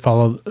have GERD,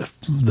 follow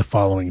the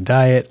following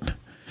diet.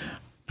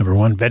 Number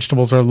 1,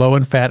 vegetables are low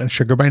in fat and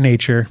sugar by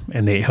nature,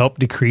 and they help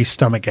decrease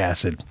stomach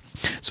acid.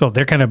 So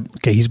they're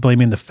he's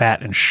blaming the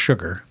fat and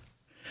sugar.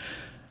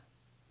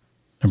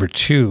 Number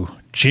 2,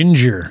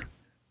 ginger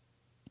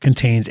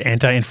contains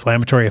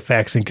anti-inflammatory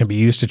effects and can be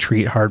used to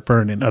treat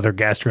heartburn and other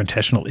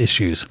gastrointestinal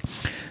issues.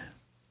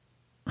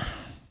 I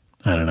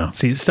don't know.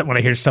 See, when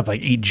I hear stuff like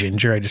eat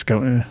ginger, I just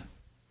go,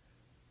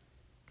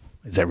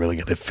 is that really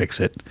going to fix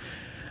it?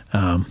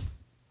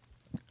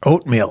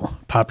 Oatmeal,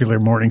 popular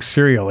morning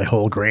cereal, a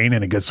whole grain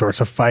and a good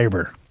source of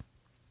fiber.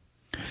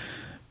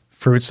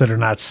 Fruits that are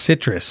not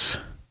citrus.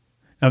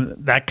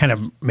 That kind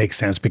of makes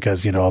sense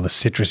because, all the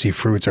citrusy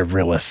fruits are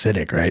real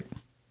acidic, right?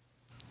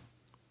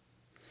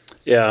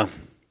 Yeah.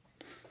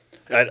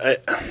 I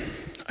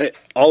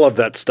all of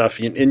that stuff,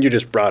 and you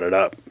just brought it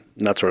up,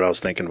 and that's what I was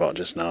thinking about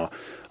just now.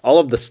 All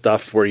of the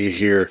stuff where you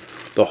hear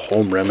the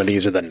home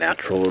remedies or the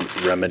natural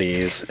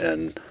remedies,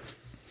 and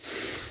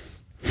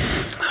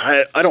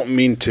I don't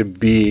mean to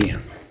be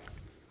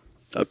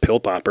a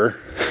pill popper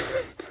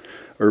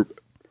or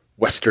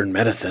Western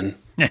medicine,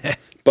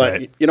 but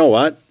Right. You know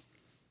what?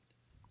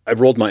 I've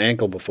rolled my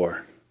ankle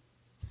before.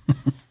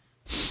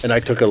 And I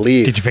took a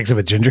leave. Did you fix it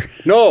with ginger?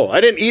 No,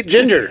 I didn't eat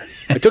ginger.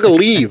 I took a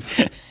leave.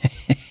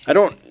 I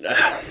don't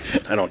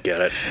get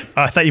it.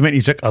 Oh, I thought you meant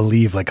you took a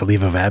leave, like a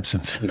leave of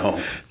absence.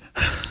 No,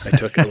 I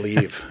took a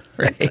leave.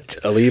 Right.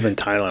 A leave and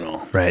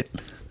Tylenol. Right.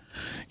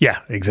 Yeah,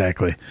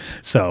 exactly.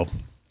 So,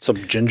 Some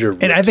ginger.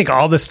 and I think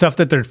all the stuff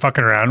that they're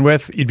fucking around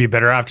with, you'd be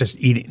better off just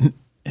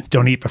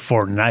don't eat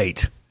before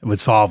night. It would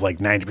solve like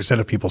 90%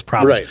 of people's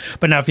problems. Right.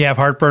 But now if you have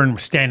heartburn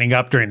standing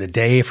up during the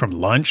day from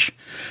lunch,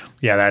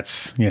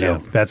 that's,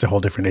 that's a whole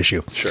different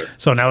issue. Sure.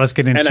 So now let's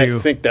get into. And I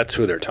think that's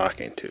who they're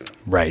talking to.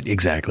 Right,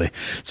 exactly.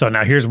 So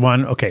now here's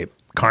one. Okay,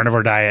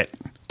 carnivore diet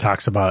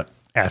talks about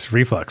acid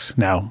reflux.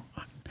 Now,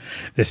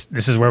 this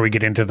is where we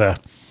get into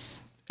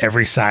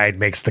every side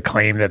makes the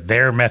claim that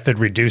their method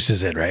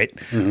reduces it, right?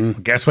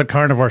 Mm-hmm. Guess what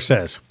carnivore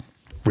says?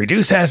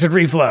 Reduce acid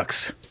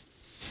reflux.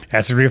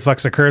 Acid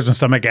reflux occurs when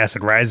stomach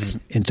acid rises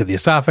into the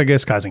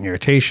esophagus, causing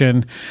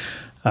irritation,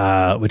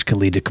 which can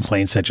lead to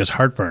complaints such as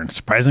heartburn.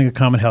 Surprisingly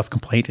common health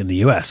complaint in the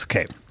U.S.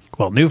 Okay.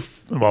 While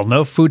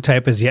no food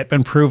type has yet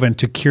been proven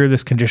to cure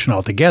this condition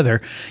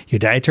altogether, your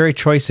dietary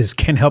choices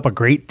can help a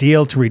great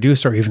deal to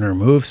reduce or even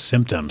remove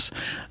symptoms.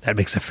 That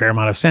makes a fair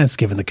amount of sense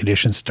given the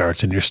condition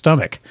starts in your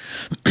stomach.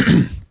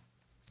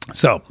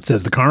 So it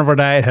says the carnivore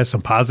diet has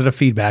some positive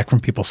feedback from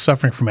people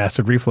suffering from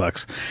acid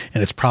reflux,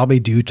 and it's probably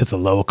due to the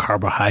low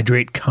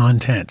carbohydrate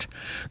content.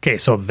 Okay,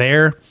 so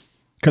the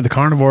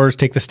carnivores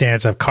take the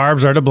stance of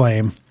carbs are to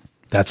blame.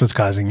 That's what's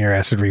causing your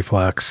acid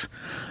reflux.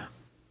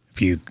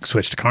 If you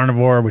switch to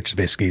carnivore, which is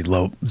basically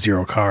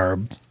zero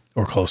carb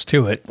or close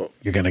to it,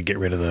 you're going to get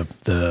rid of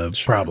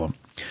the problem.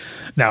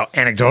 Now,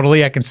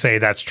 anecdotally, I can say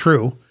that's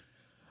true,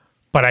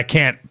 but I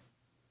can't.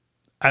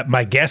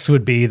 My guess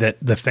would be that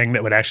the thing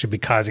that would actually be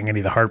causing any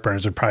of the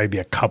heartburns would probably be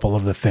a couple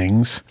of the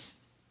things,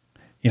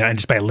 and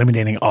just by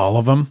eliminating all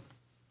of them,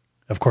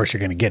 of course you're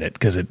going to get it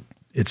because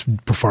it's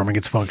performing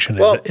its function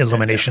Well, as an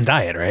elimination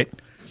diet, right?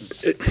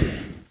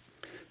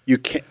 You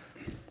can't.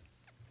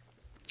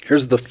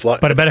 Here's the flaw.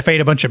 But I bet if I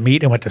ate a bunch of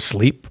meat and went to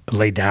sleep,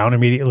 lay down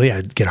immediately,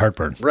 I'd get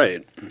heartburn.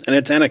 Right. And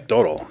it's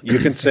anecdotal. You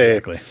can say,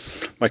 Exactly.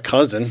 my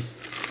cousin,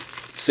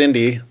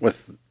 Cindy,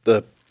 with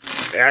the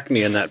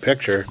acne in that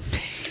picture,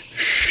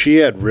 she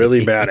had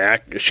really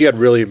bad she had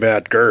really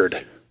bad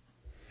GERD.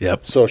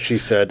 Yep. So she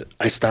said,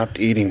 I stopped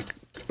eating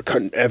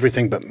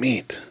everything but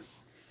meat.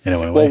 And it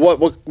went away. Well,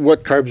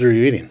 what carbs are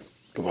you eating?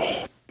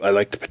 Oh, I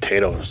like the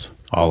potatoes.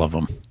 All of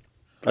them.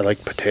 I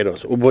like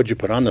potatoes. Well, what'd you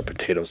put on the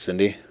potatoes,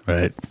 Cindy?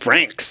 Right.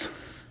 Frank's.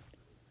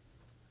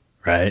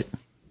 Right.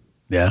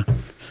 Yeah.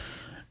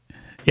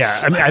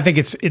 Yeah. I mean, I think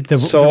the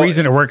So-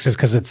 reason it works is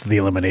because it's the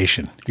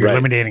elimination. You're Right.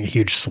 eliminating a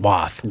huge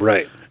swath.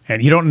 Right.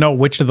 And you don't know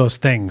which of those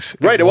things.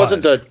 Right. It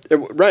wasn't was.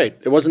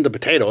 it wasn't the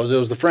potatoes. It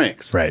was the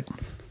Frank's. Right.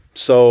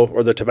 So,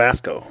 or the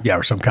Tabasco. Yeah.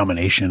 Or some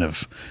combination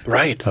of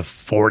Right.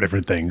 4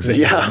 different things that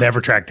Yeah. you'll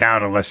never track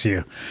down unless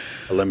you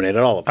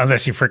Eliminated all of them.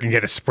 freaking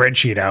get a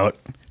spreadsheet out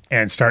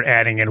and start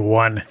adding in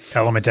one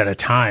element at a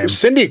time.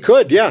 Cindy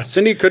could, yeah.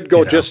 Cindy could go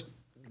You know. just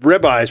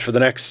ribeyes for the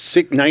next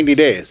 90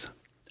 days.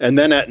 And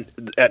then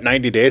at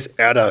 90 days,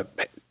 add a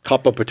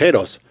cup of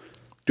potatoes.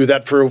 Do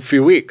that for a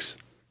few weeks.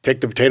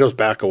 Take the potatoes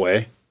back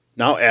away.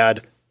 Now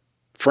add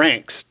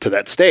Frank's to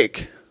that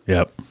steak.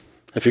 Yep.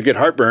 If you get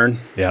heartburn,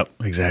 Yep.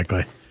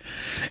 Exactly.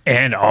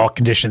 And all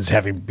conditions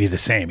having be the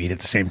same. Eat at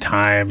the same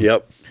time.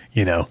 yep.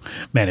 You know,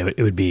 man, it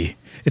would be,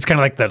 it's kind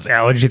of like those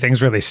allergy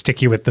things where they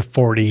stick you with the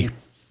 40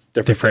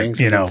 different things.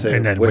 you and know, say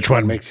and then which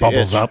one makes you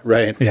bubbles itch. up.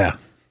 Right. Yeah.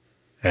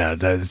 Yeah.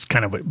 That's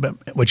kind of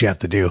what you have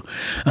to do.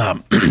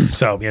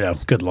 So, you know,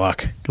 good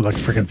luck. Good luck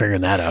freaking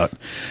figuring that out.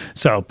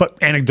 So, but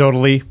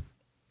anecdotally,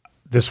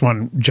 this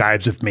one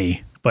jives with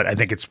me, but I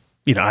think it's,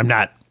 you know, I'm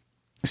not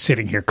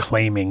sitting here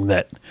claiming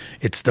that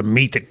it's the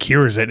meat that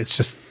cures it. It's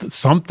just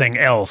something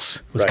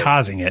else was Right.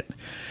 causing it.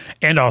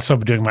 And also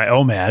doing my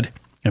OMAD.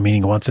 I'm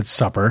eating once at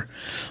supper.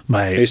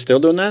 Are you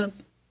still doing that?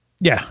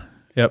 Yeah.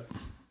 Yep.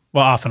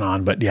 Well, off and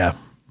on, but yeah,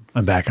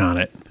 I'm back on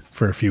it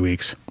for a few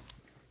weeks.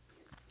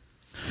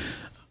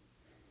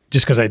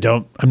 Just because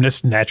I'm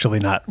just naturally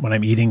not, when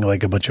I'm eating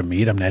like a bunch of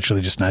meat, I'm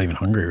naturally just not even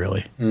hungry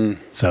really.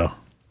 So,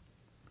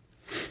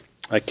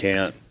 I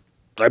can't.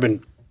 I've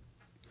been.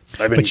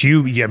 but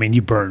I mean,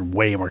 you burn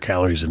way more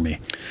calories than me.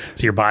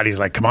 So your body's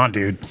like, come on,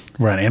 dude,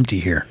 we're on empty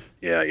here.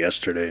 Yeah,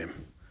 yesterday.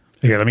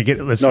 Here,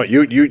 let's. No,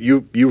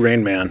 you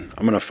Rain Man.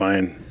 I'm gonna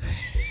find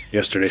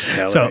yesterday's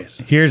So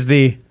calories. here's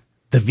the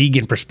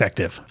vegan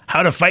perspective.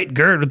 How to fight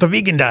GERD with the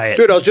vegan diet.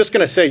 Dude, I was just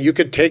gonna say you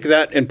could take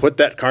that and put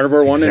that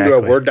carnivore one into a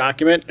Exactly. Word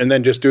document, and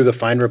then just do the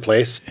find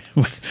replace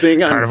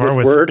thing on Carnivore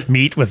with Word.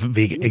 meat with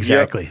vegan.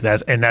 Exactly.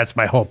 That's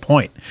my whole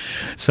point.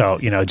 So,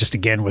 you know, just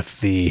again with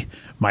the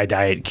my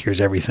diet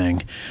cures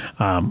everything.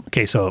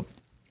 Okay, so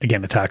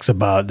again, it talks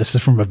about, this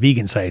is from a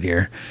vegan site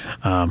here.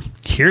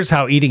 Here's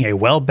how eating a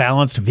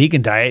well-balanced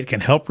vegan diet can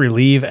help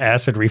relieve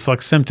acid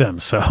reflux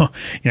symptoms. So,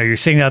 you know, you're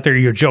sitting out there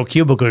in your Joe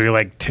cubicle, you're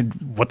like,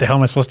 what the hell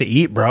am I supposed to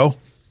eat, bro?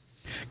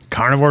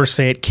 Carnivores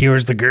say it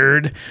cures the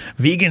GERD.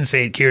 Vegans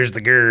say it cures the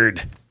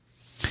GERD.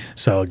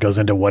 So it goes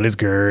into what is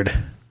GERD.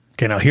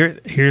 Okay, now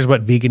here's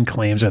what vegan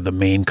claims are the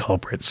main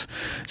culprits.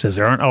 It says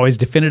there aren't always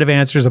definitive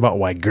answers about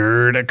why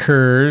GERD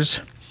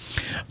occurs.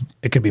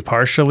 It could be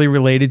partially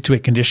related to a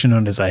condition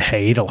known as a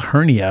hiatal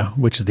hernia,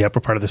 which is the upper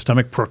part of the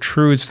stomach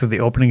protrudes through the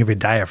opening of your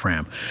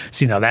diaphragm.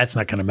 See, now that's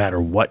not going to matter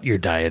what your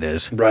diet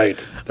is. Right.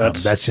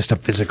 That's just a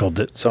physical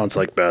Sounds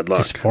like bad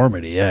luck.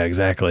 Dysformity, yeah,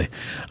 exactly.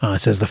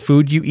 It says the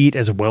food you eat,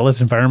 as well as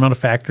environmental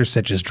factors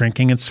such as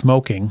drinking and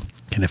smoking,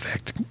 can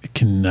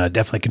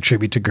definitely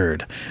contribute to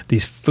GERD.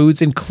 These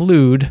foods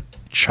include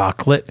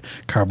chocolate,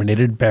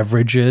 carbonated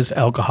beverages,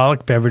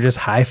 alcoholic beverages,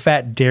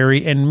 high-fat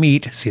dairy, and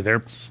meat. See,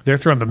 they're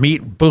throwing the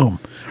meat, boom,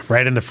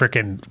 right in the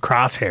frickin'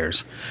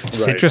 crosshairs.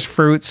 Citrus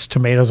fruits,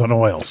 tomatoes, and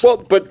oils. Well,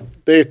 but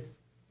the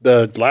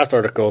last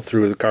article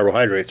threw the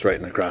carbohydrates right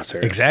in the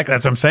crosshair. Exactly,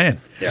 that's what I'm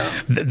saying. Yeah.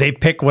 They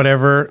pick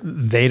whatever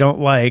they don't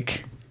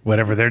like,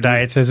 whatever their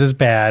diet says is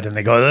bad, and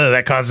they go, "Ugh,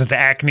 that causes the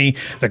acne,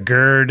 the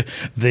GERD,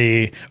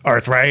 the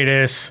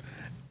arthritis,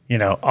 you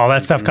know, all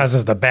that stuff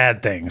causes the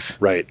bad things.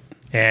 Right.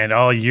 And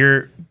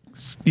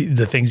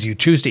the things you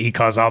choose to eat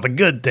cause all the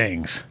good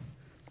things."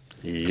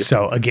 Yep.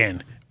 So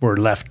again, we're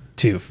left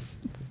to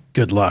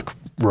good luck.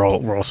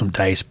 Roll some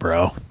dice,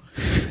 bro.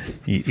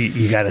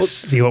 You got to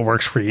see what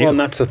works for you. Well, and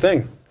that's the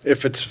thing.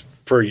 If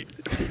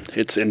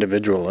it's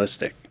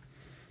individualistic.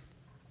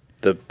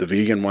 The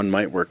vegan one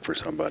might work for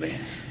somebody.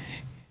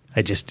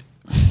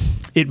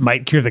 It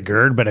might cure the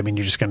GERD, but I mean,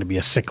 you're just going to be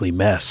a sickly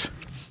mess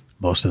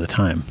most of the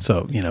time.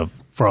 So, you know,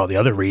 for all the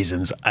other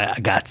reasons, I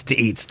got to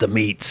eat the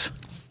meats.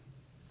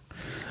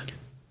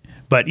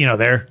 But, you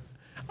know,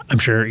 I'm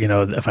sure, you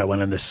know, if I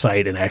went on this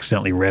site and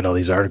accidentally read all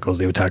these articles,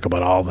 they would talk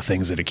about all the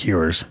things that it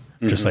cures,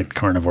 just like the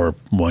carnivore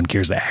one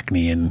cures the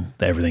acne and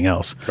everything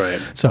else.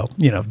 Right. So,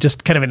 you know,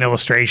 just kind of an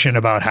illustration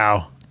about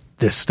how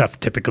this stuff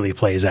typically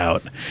plays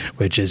out,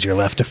 which is you're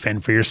left to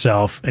fend for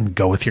yourself and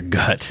go with your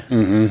gut.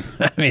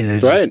 Mm-hmm. I mean,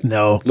 there's just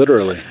no...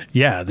 Literally.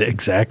 Yeah,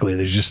 exactly.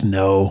 There's just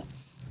no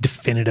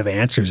definitive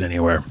answers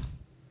anywhere.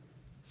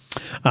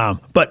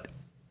 But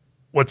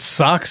what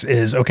sucks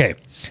is, okay,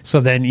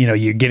 so then, you know,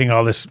 you're getting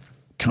all this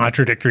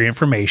contradictory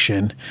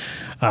information.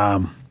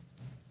 But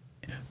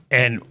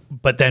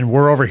then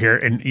we're over here,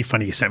 and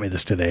funny, you sent me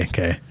this today.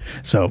 Okay.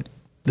 So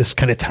this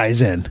kind of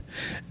ties in.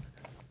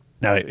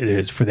 Now,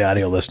 for the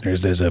audio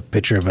listeners, there's a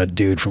picture of a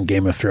dude from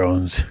Game of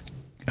Thrones,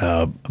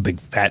 a big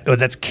fat,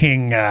 that's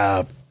King,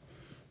 I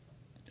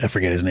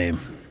forget his name,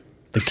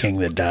 the king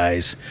that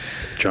dies.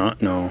 John,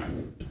 no.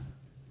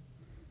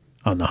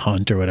 On the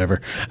Hunt or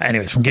whatever.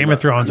 Anyways, from Game of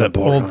Thrones, an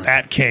old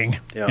fat king.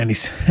 Yeah. And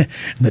and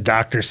the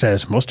doctor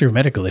says, most of your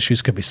medical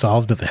issues could be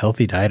solved with a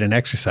healthy diet and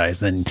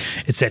exercise. Then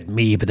it said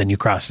me, but then you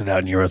crossed it out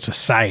and you wrote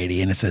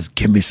society, and it says,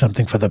 give me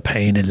something for the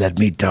pain and let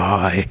me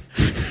die.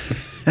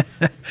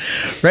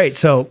 Right.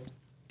 So,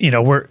 you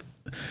know, we're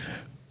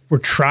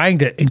trying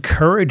to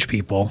encourage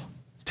people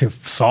to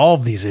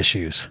solve these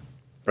issues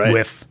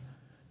with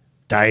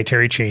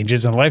dietary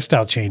changes and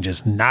lifestyle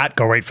changes, not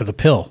go right for the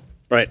pill.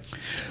 Right.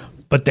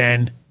 But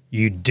then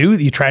you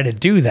try to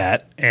do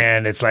that,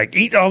 and it's like,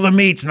 eat all the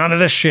meats, none of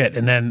this shit.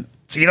 And then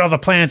it's eat all the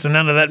plants and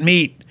none of that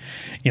meat.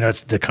 You know,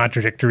 it's the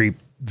contradictory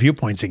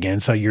viewpoints again.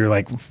 So you're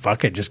like,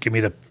 fuck it, just give me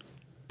the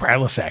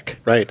Prilosec.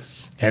 Right.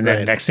 And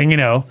then next thing you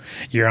know,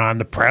 you're on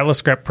the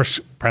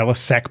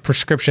Prilosec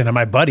prescription. And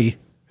my buddy,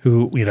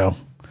 who, you know,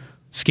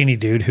 skinny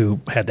dude who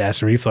had the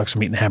acid reflux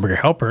from eating the hamburger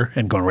helper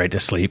and going right to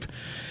sleep,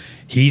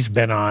 he's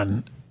been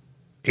on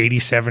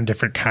 87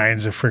 different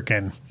kinds of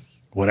freaking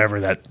whatever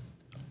that,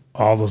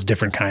 all those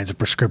different kinds of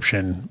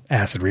prescription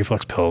acid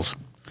reflux pills,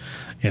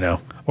 you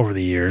know, over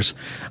the years,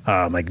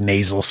 like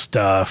nasal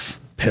stuff,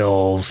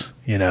 pills,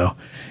 you know,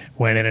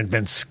 went in and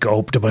been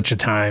scoped a bunch of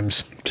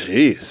times.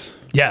 Jeez.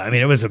 Yeah. I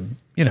mean, it was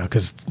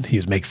because he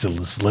makes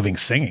his living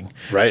singing.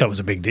 Right. So it was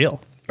a big deal.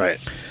 Right.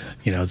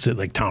 You know, it's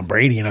like Tom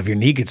Brady, you know, if your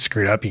knee gets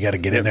screwed up, you got to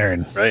get in there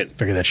and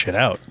figure that shit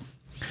out.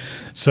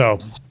 So,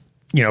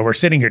 you know, we're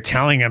sitting here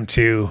telling him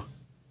to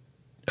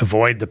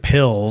avoid the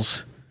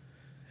pills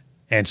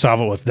and solve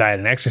it with diet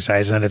and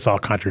exercise, and it's all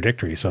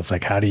contradictory. So it's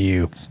like, how do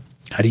you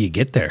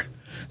get there?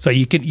 So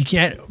you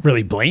can't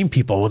really blame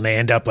people when they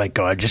end up like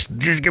going, just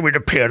give me the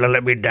pill and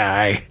let me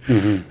die.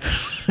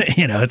 Mm-hmm.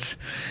 You know,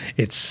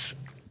 it's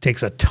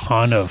takes a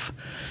ton of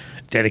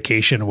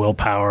dedication,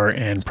 willpower,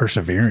 and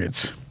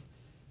perseverance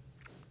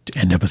to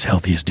end up as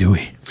healthy as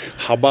Dewey.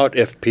 How about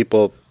if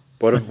people?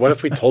 What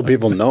if we told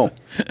people no?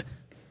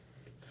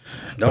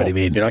 No, What do you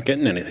mean? You're not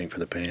getting anything for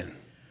the pain.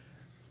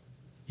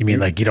 You mean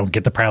like you don't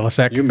get the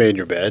Prilosec? You made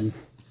your bed.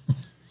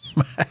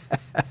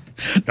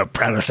 No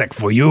Prilosec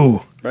for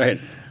you. Right.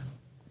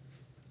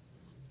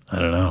 I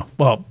don't know.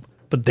 Well,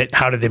 but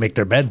how did they make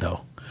their bed,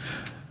 though?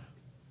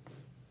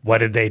 What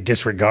did they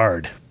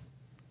disregard?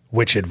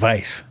 Which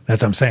advice?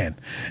 That's what I'm saying.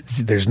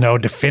 There's no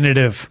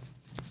definitive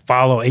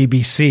follow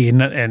ABC,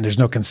 and there's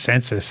no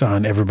consensus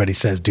on everybody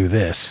says do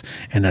this,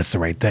 and that's the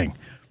right thing.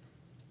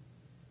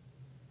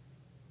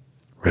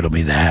 Riddle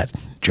me that,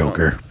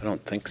 Joker. I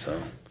don't think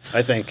so.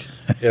 I think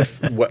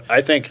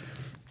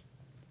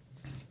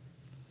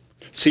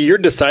see, you're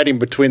deciding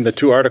between the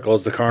two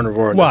articles, the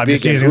carnivore and the vegan. Well, I'm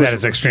just using that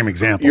as an extreme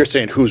example. You're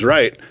saying who's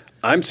right.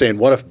 I'm saying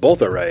what if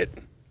both are right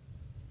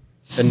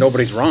and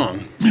nobody's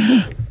wrong?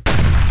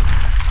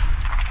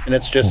 And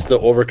it's just the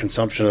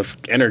overconsumption of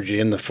energy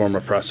in the form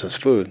of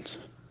processed foods.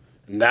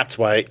 And that's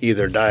why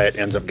either diet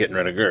ends up getting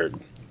rid of GERD.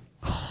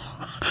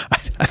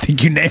 I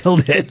think you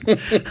nailed it.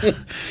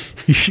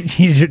 You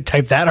need to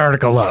type that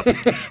article up.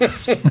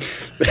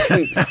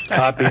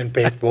 Copy and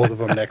paste both of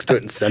them next to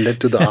it and send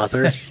it to the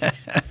author.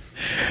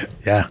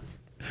 Yeah.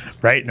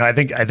 Right. No, I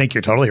think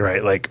you're totally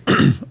right. Like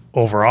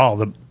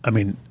overall,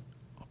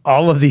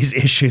 all of these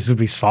issues would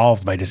be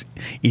solved by just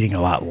eating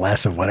a lot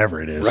less of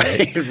whatever it is.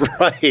 Right.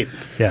 Right.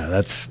 Yeah.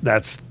 That's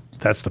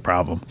the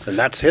problem. And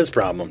that's his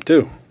problem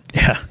too.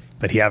 Yeah.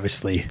 But he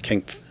obviously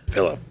King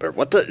Philip or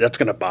what that's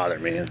going to bother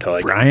me until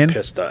I Brian? get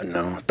pissed off.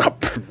 No,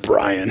 not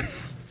Brian.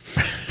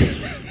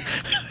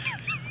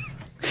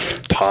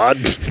 Todd.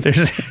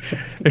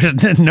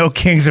 There's no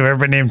kings have ever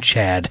been named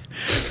Chad.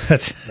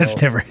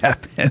 That's never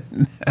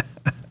happened.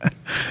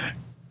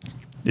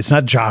 It's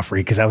not Joffrey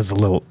because that was a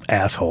little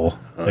asshole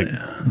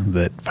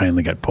that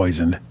finally got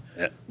poisoned.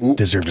 Yeah. Ooh,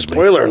 deservedly.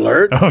 Spoiler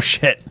alert. Oh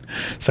shit.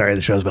 Sorry,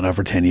 the show's been on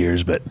for 10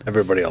 years, but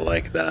everybody will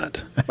like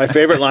that. My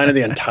favorite line of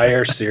the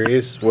entire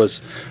series was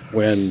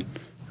when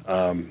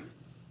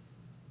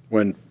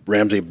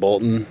Ramsay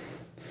Bolton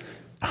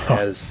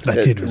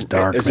that dude was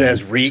dark.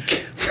 As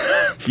Reek.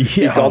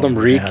 He called him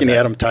Reek, and he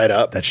had him tied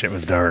up. That shit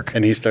was dark.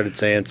 And he started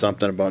saying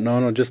something about,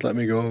 no, just let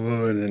me go.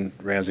 And then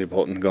Ramsay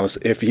Bolton goes,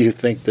 if you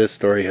think this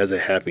story has a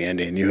happy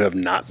ending, you have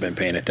not been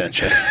paying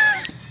attention.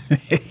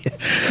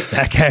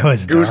 That guy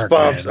was Goosebumps.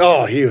 Dark, man.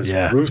 Oh, he was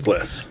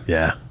ruthless.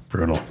 Yeah,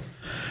 brutal.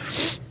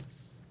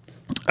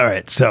 All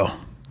right, so,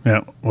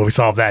 we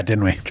solved that,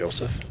 didn't we?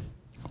 Joseph.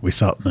 We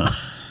solved, no.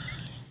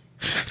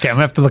 Okay, I'm going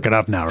to have to look it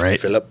up now, right?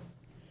 Philip.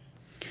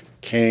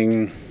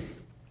 King.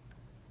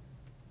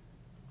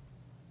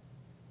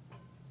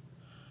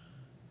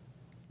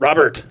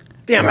 Robert.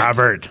 Damn it.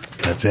 Robert.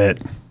 That's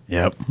it.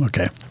 Yep.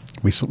 Okay.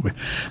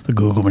 The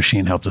Google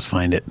machine helped us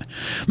find it.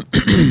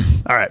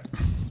 All right.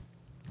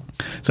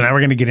 So now we're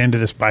going to get into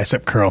this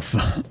bicep curl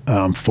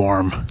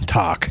form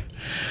talk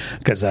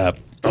because I've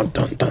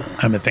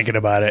been thinking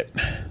about it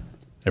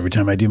every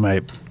time I do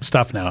my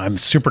stuff now. I'm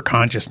super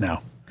conscious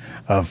now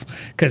of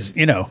because,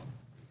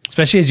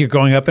 especially as you're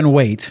going up in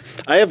weight.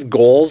 I have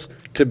goals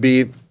to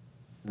be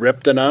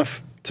ripped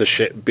enough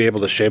to be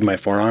able to shave my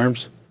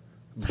forearms,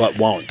 but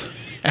won't.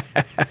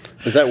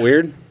 Is that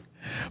weird?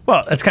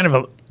 Well, it's kind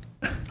of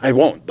I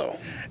won't, though.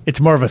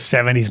 It's more of a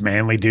 70s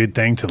manly dude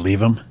thing to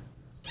leave him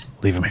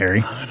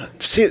hairy.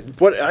 See,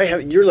 what I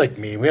have, you're like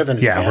me. We have an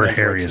Yeah, we're advantage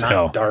where hairy it's as not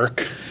hell.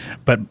 dark,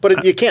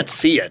 But you can't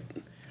see it.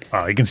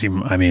 oh, you can see.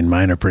 I mean,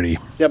 mine are pretty.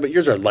 Yeah, but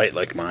yours are light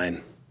like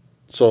mine.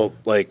 So,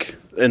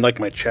 and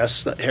my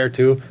chest hair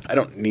too. I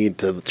don't need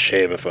to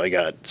shave if I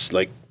got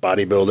like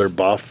bodybuilder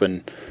buff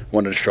and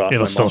wanted to show off.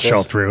 It'll my still muscles.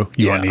 show through.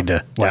 You don't need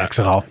to wax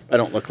at all. I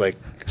don't look like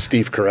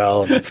Steve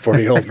Carell,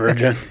 40-year-old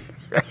virgin.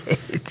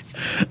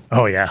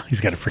 Oh yeah, he's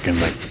got a freaking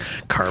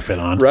like carpet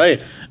on.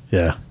 Right.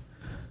 Yeah.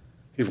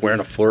 He's wearing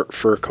a fur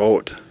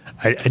coat.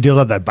 I do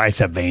love that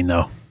bicep vein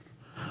though.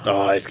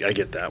 Oh, I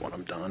get that when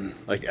I'm done.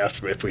 Like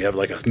if we have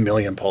like 1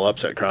 million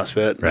pull-ups at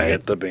CrossFit, and I Right.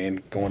 get the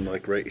vein going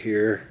like right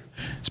here.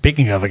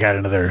 Speaking of, I got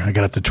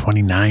up to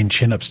 29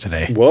 chin-ups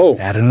today. Whoa.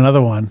 Added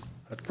another one.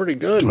 That's pretty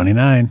good.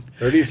 29.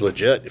 30 is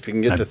legit. If you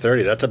can get to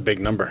 30, that's a big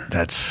number.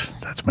 That's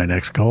my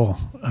next goal.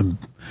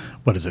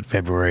 What is it?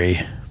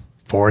 February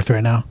 4th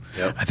right now.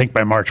 Yep. I think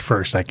by March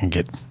 1st I can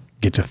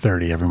get to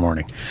 30 every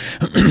morning.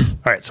 All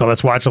right, so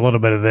let's watch a little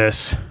bit of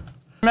this.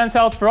 Men's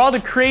Health, for all the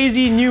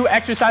crazy new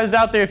exercises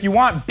out there, if you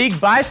want big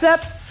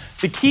biceps,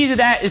 the key to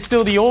that is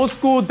still the old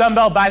school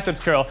dumbbell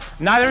biceps curl.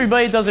 Not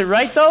everybody does it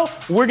right though.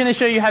 We're gonna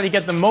show you how to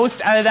get the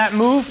most out of that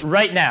move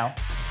right now.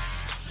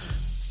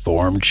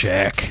 Form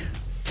check.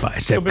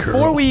 Bicep So before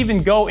curl. we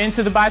even go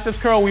into the biceps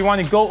curl, we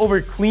want to go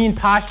over clean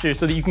posture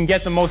so that you can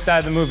get the most out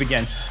of the move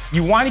again.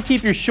 You want to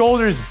keep your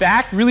shoulders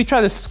back, really try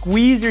to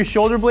squeeze your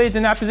shoulder blades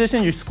in that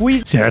position. You're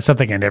squeezing. See, that's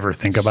something I never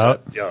think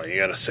about. Yeah, you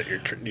got to set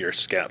your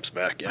scaps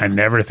back. Yeah. I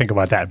never think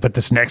about that. But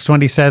this next one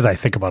he says, I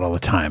think about all the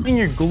time.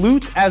 Your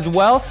glutes as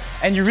well,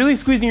 and you're really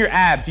squeezing your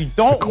abs. You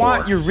don't core.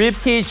 want your rib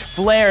cage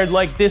flared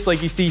like this,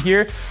 like you see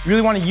here. You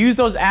really want to use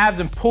those abs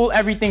and pull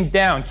everything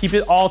down. Keep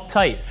it all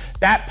tight.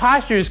 That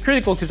posture is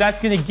critical because that's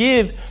going to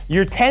give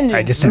your tendons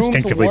I just room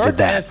instinctively to work, did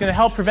that. and it's going to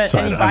help prevent So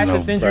any I don't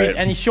biceps know, injuries, right,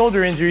 any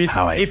shoulder injuries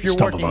how I if you're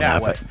stumbled working on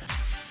that that, way.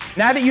 but-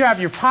 Now that you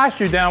have your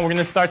posture down, we're going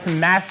to start to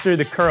master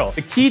the curl.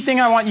 The key thing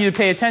I want you to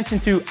pay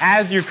attention to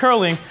as you're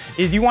curling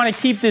is you want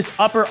to keep this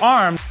upper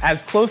arm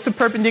as close to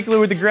perpendicular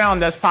with the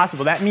ground as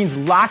possible. That means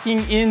locking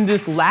in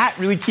this lat,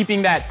 really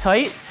keeping that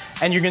tight,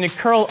 and you're going to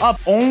curl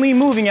up, only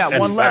moving at And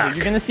one level. back.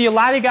 You're going to see a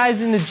lot of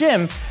guys in the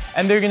gym,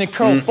 and they're going to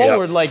curl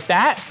forward like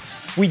that.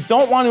 We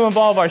don't want to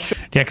involve our shoulders.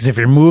 Yeah, because if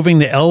you're moving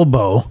the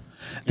elbow,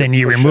 then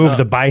you push it remove up.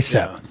 the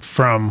bicep Yeah.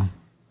 from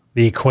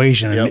the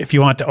equation. Yep. And if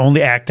you want to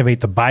only activate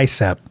the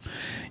bicep,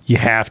 you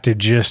have to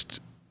just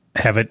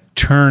have it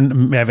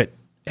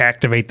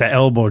activate the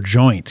elbow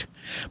joint.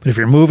 But if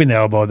you're moving the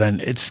elbow,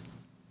 then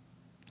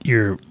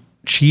you're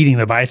cheating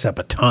the bicep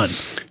a ton.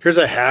 Here's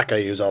a hack I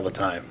use all the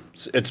time.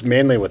 It's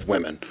mainly with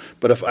women.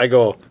 But if I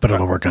go, But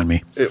it'll work on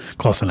me.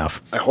 Close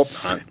enough. I hope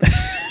not,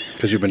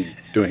 because you've been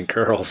doing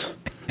curls.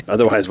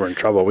 Otherwise, we're in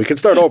trouble. We can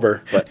start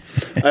over, but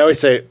I always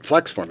say,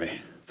 flex for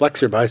me. Flex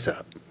your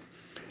bicep.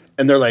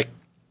 And they're like,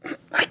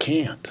 I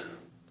can't.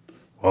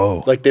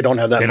 Whoa. Like they don't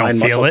have that They don't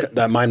feel it?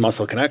 mind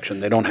muscle connection.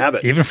 They don't have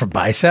it. Even for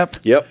bicep?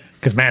 Yep.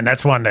 Because, man,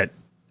 that's one that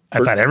I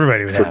thought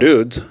everybody would For have.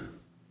 dudes,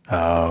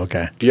 Oh,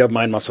 okay. do you have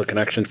mind muscle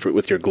connection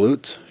with your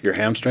glutes, your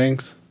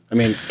hamstrings? I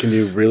mean, can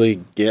you really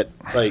get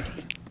like,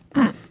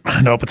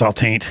 Nope, it's all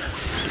taint.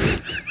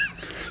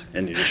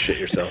 and you just shit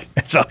yourself?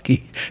 It's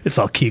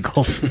all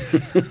Kegels.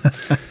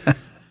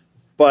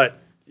 But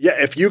yeah,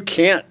 if you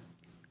can't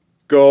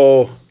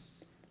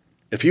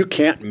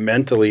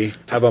mentally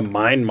have a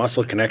mind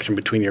muscle connection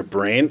between your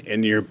brain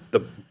and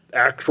the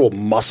actual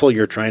muscle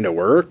you're trying to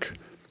work,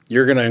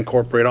 you're going to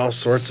incorporate all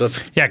sorts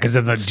of Yeah, because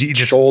then you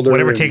just Shoulder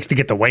whatever it and- takes to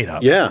get the weight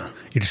up. Yeah.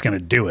 You're just going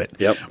to do it.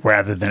 Yep.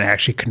 Rather than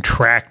actually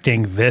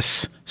contracting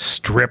this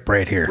strip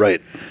right here.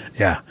 Right.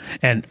 Yeah.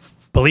 And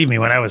believe me,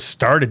 when I was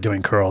started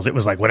doing curls, it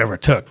was like whatever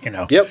it took, Yep.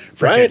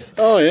 Freaking Right.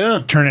 Oh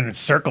yeah. Turning in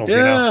circles,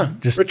 Yeah.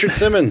 Just Richard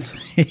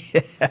Simmons.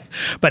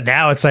 But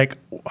now it's like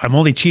I'm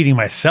only cheating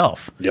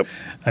myself. Yep.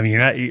 I mean,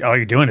 all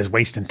you're doing is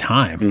wasting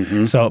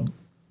time. So,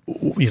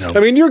 I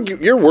mean,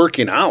 you're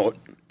working out,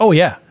 oh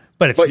yeah,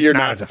 but but you're not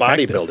not as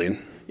effective. bodybuilding.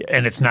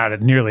 And it's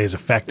not nearly as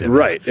effective.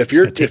 Right. If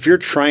you're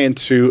trying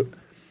to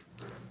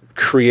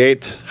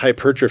create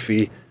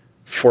hypertrophy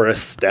for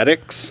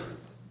aesthetics,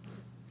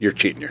 you're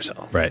cheating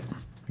yourself. Right.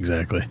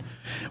 Exactly.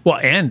 Well,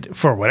 and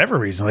for whatever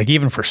reason, like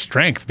even for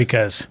strength,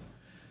 because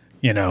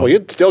Well,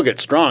 you'd still get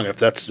strong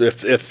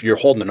if you're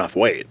holding enough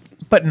weight.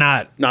 but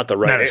not Not the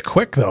right- not as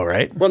quick though,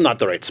 right? Well, not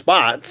the right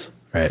spots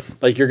Right.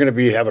 Like you're going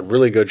to have a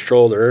really good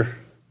shoulder.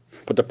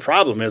 But the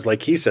problem is,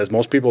 like he says,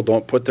 most people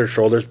don't put their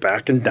shoulders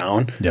back and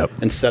down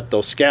and set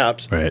those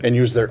scaps and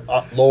use their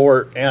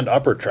lower and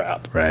upper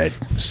trap. Right.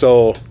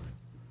 So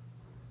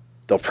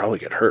they'll probably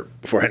get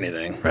hurt before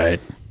anything. Right.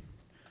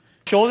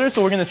 Shoulder,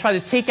 so we're going to try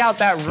to take out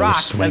that rock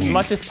as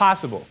much as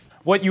possible.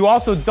 What you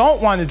also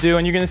don't want to do,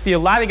 and you're going to see a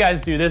lot of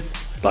guys do this,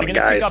 they're going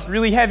to pick up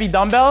really heavy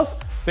dumbbells,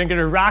 they're going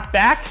to rock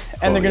back,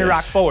 and they're going to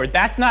rock forward.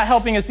 That's not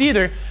helping us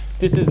either.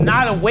 This is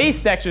not a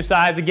waist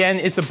exercise. Again,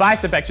 it's a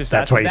bicep exercise.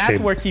 That's why that's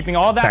where keeping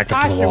all that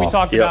posture we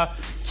talked about,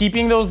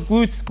 keeping those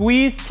glutes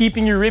squeezed,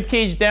 keeping your rib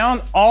cage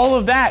down, all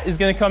of that is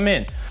going to come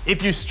in.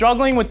 If you're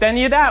struggling with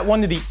any of that,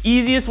 one of the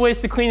easiest ways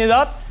to clean it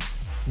up,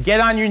 get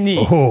on your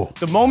knees. Oh,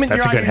 the moment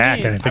you're on your hack.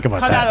 knees, I didn't think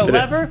about cut that. out a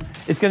lever,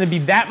 it's going to be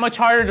that much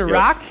harder to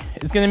rock.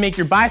 It's going to make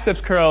your biceps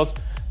curls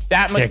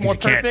that much more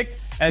perfect,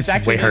 and it's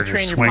actually going to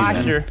train your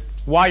posture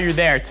while you're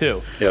there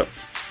too. Yep.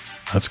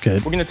 That's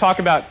good. We're going to talk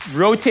about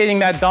rotating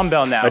that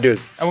dumbbell now. I do.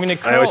 And we're going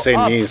to curl I always say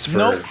up. knees for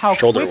Note how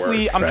shoulder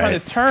quickly work. I'm trying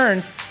to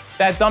turn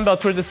that dumbbell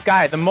towards the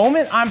sky. The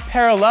moment I'm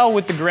parallel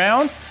with the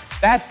ground,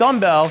 that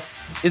dumbbell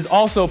is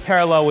also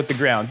parallel with the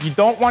ground. You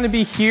don't want to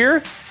be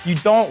here. You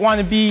don't want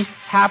to be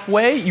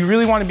halfway. You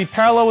really want to be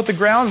parallel with the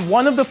ground.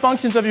 One of the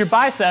functions of your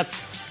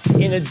biceps,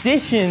 in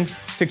addition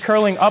to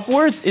curling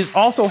upwards, is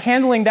also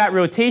handling that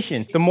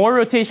rotation. The more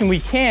rotation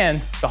we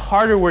can, the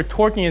harder we're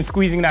torquing and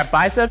squeezing that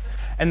bicep,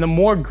 and the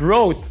more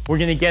growth we're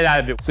gonna get out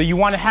of it. So you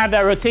wanna have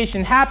that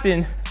rotation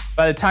happen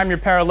by the time you're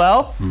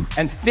parallel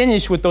and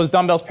finish with those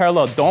dumbbells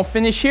parallel. Don't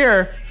finish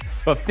here,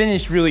 but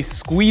finish really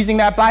squeezing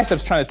that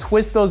biceps, trying to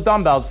twist those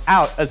dumbbells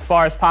out as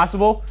far as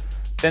possible.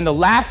 Then the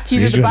last key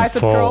to the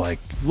bicep curl,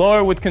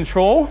 lower with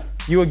control.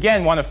 You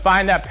again wanna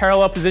find that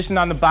parallel position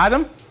on the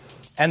bottom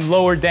and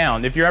lower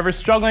down. If you're ever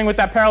struggling with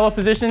that parallel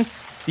position,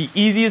 the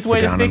easiest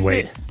way to fix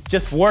it,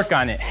 just work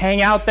on it.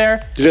 Hang out there,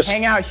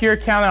 hang out here,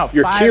 count out 5,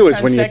 10 seconds. Your cue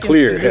is when you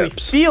clear your really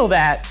hips. Feel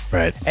that,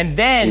 and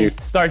then you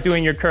start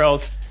doing your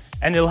curls,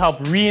 and it'll help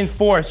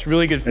reinforce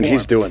really good form. And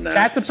he's doing that.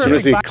 That's a perfect.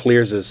 As soon as he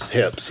clears his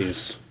hips,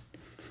 he's...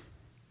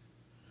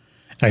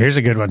 Now here's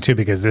a good one too,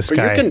 because this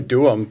guy... You can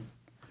do them.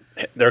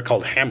 They're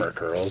called hammer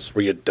curls,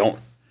 where you don't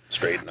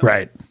straighten them.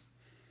 Right.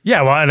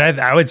 Yeah, well, and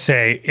I would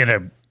say in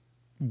a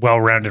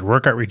well-rounded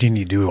workout routine,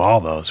 you do all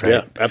those, right?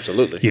 Yeah,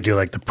 absolutely. You do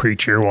like the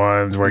preacher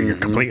ones where you're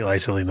completely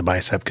isolating the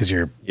bicep because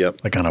you're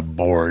like on a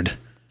board,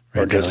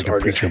 right? Or just, like a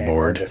preacher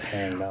board,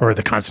 or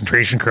the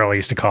concentration curl. I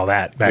used to call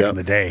that back in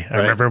the day. I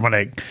remember when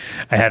I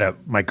had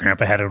my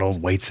grandpa had an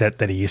old weight set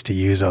that he used to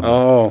use on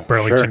the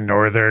Burlington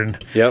Northern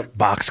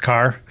box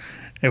car.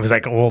 It was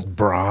like old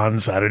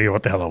bronze. I don't know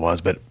what the hell it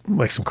was, but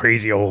like some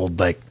crazy old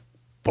like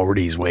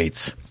 40s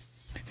weights.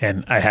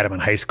 And I had them in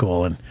high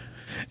school,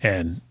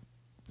 and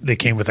they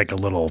came with like a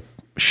little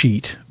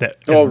sheet that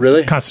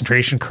really?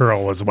 Concentration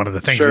curl was one of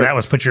the things. And that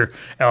was put your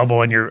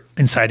elbow in your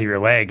inside of your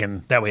leg,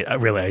 and that way it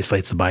really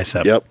isolates the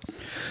bicep.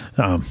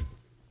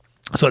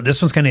 So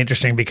this one's kind of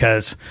interesting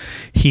because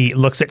he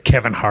looks at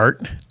Kevin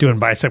Hart doing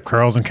bicep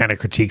curls and kind of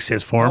critiques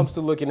his form. When it comes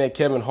to looking at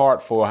Kevin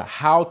Hart for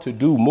how to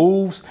do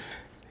moves,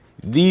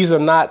 these are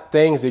not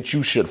things that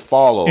you should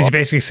follow. He's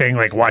basically saying,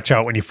 like, watch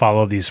out when you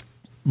follow these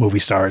movie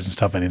stars and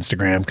stuff on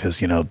Instagram because,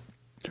 you know,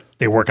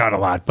 they work out a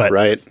lot, but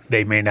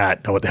they may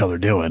not know what the hell they're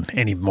doing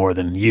any more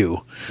than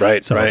you.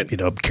 So, you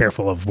know, be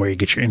careful of where you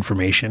get your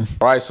information.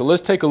 All right, so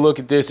let's take a look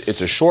at this. It's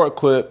a short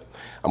clip.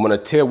 We're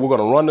going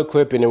to run the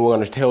clip, and then we're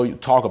going to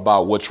talk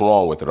about what's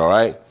wrong with it, all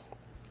right?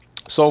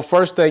 So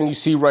first thing you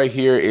see right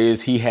here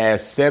is he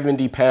has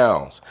 70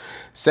 pounds.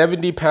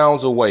 70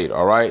 pounds of weight,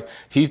 all right?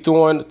 He's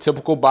doing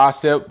typical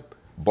bicep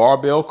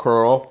barbell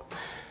curl.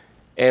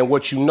 And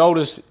what you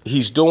notice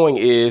he's doing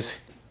is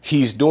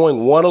he's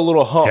doing one a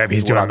little hump,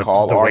 he's is what doing I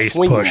call the our waist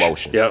swinging push.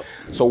 motion.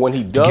 So when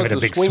he does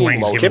the swinging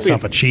motion, give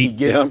himself a cheat. he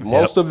gets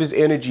most of his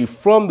energy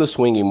from the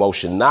swinging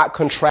motion, not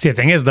contract. See, the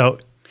thing is, though,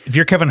 if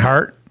you're Kevin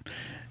Hart,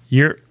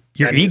 your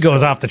ego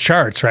is off the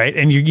charts, right?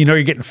 And you know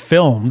you're getting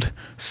filmed,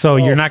 so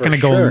you're not going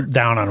to go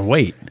down on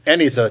weight.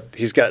 And he's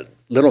got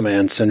little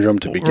man syndrome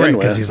to begin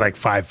with. Because he's like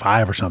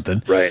 5'5" or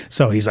something.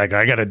 So he's like,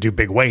 I got to do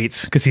big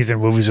weights because he's in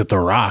movies with The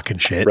Rock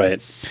and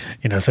shit.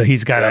 You know, so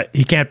he's got to,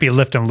 he can't be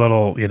lifting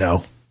little, you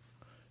know,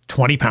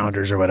 20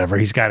 pounders or whatever.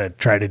 He's got to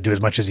try to do as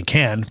much as he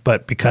can,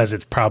 but because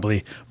it's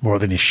probably more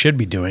than he should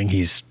be doing,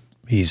 he's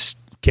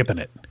kipping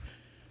it.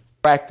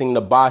 Contracting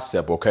the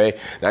bicep, okay?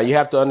 Now you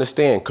have to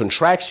understand,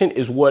 contraction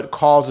is what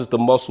causes the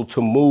muscle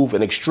to move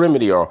an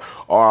extremity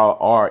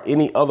or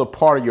any other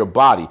part of your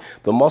body.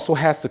 The muscle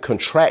has to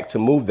contract to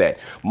move that.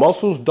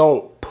 Muscles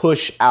don't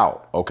push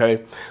out,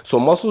 okay? So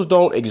muscles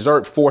don't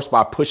exert force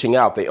by pushing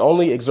out. They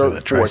only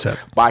exert force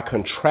by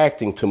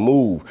contracting to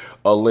move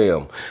a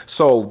limb.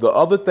 So the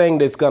other thing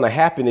that's going to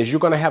happen is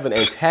you're going to have an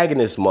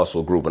antagonist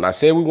muscle group. And I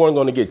said we weren't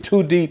going to get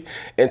too deep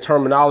in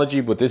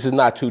terminology, but this is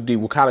not too deep.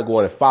 We're kind of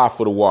going at 5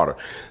 foot of water.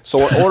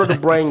 So in order to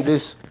bring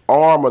this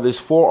arm or this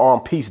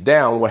forearm piece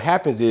down, what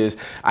happens is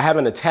I have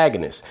an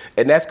antagonist,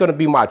 and that's going to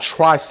be my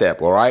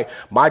tricep, all right?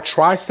 My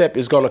tricep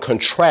is going to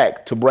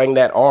contract to bring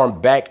that arm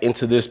back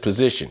into this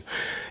position.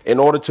 In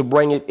order to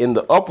bring it in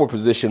the upward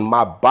position,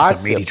 my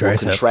bicep will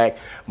contract.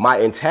 My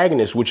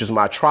antagonist, which is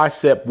my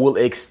tricep, will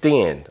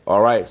extend.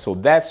 All right. So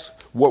that's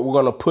what we're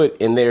going to put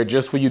in there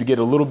just for you to get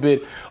a little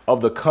bit of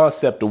the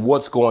concept of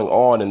what's going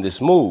on in this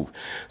move.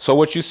 So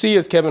what you see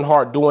is Kevin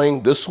Hart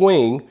doing the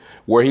swing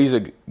where he's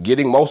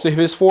getting most of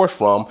his force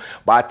from.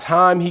 By the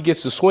time he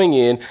gets the swing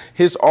in,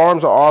 his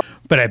arms are...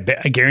 But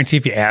I guarantee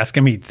if you ask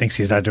him, he thinks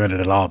he's not doing it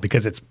at all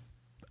because it's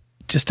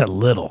just a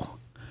little,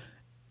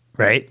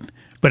 right?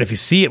 But if you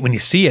see it, when you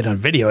see it on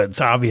video,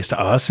 it's obvious to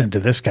us and to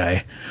this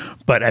guy.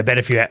 But I bet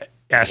if you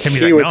asked him,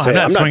 he's like, no, I'm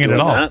not swinging at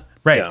all. That.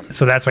 Right. Yeah.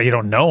 So that's why you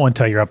don't know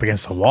until you're up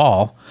against the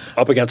wall.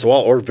 Up against the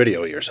wall or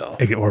video yourself.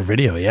 Or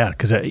video, yeah.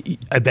 Because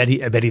I bet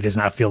he does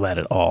not feel that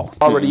at all.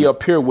 Already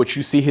up here, which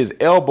you see his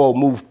elbow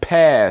move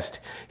past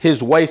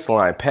his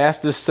waistline,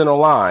 past this center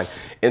line,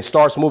 and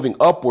starts moving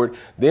upward.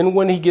 Then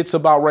when he gets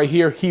about right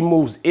here, he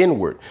moves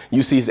inward.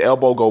 You see his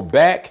elbow go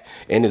back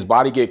and his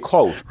body get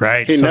close.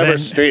 Right. He never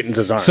straightens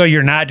his arm. So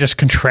you're not just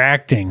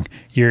contracting.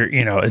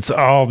 It's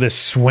all this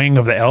swing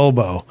of the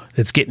elbow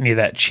that's getting you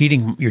that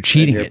cheating. You're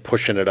cheating and you're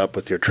pushing it up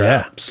with your traps.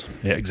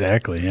 Yeah,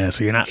 exactly. Yeah.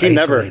 So you're not isolating.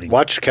 Never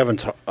watch Kevin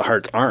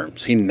Hart's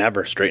arms. He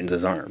never straightens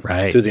his arm.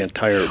 Right. Through the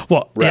entire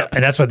rep. Yeah,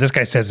 and that's what this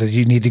guy says is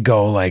you need to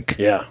go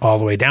all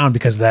the way down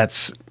because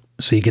that's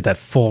so you get that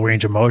full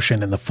range of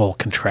motion and the full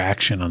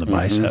contraction on the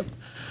bicep.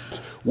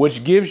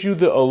 Which gives you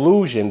the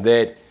illusion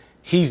that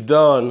he's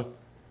done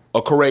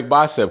a correct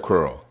bicep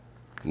curl.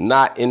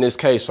 Not in this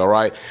case, all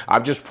right?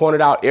 I've just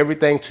pointed out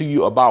everything to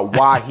you about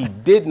why he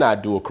did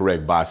not do a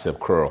correct bicep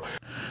curl.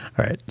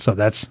 All right, so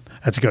that's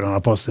a good one.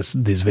 I'll post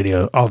all these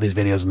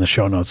videos in the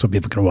show notes so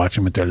people can watch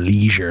them at their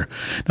leisure.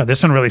 Now,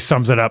 this one really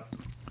sums it up.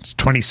 It's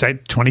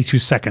 22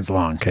 seconds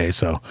long, okay?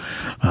 So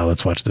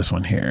let's watch this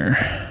one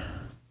here.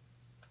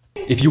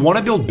 If you want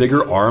to build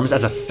bigger arms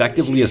as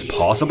effectively as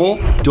possible,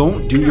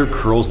 don't do your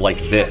curls like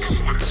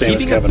this.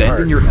 Keeping a bend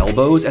in your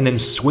elbows and then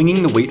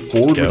swinging the weight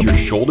forward with your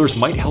shoulders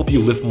might help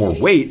you lift more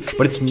weight,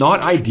 but it's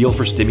not ideal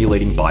for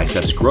stimulating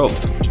biceps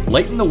growth.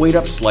 Lighten the weight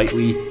up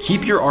slightly,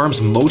 keep your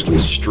arms mostly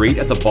straight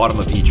at the bottom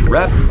of each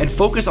rep, and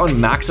focus on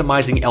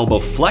maximizing elbow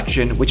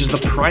flexion, which is the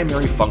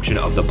primary function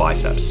of the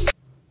biceps.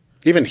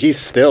 Even he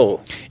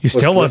still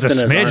was a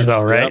smidge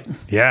though, right? Yep.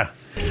 Yeah.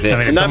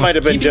 And that might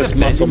have been just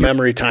muscle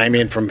memory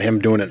timing from him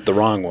doing it the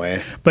wrong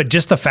way. But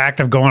just the fact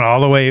of going all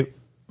the way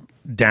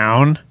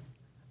down,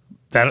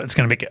 it's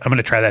going to make it. I'm going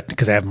to try that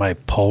because I have my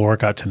pull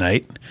workout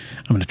tonight.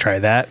 I'm going to try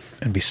that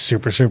and be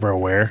super, super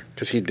aware.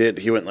 Because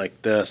he went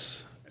like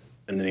this,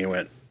 and then he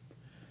went.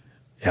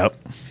 Yep.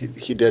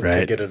 He did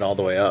to get it all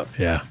the way up.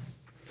 Yeah.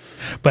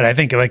 But I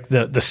think like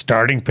the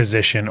starting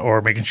position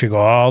or making sure you go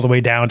all the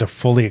way down to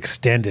fully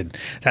extended,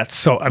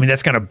 that's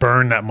going to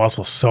burn that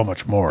muscle so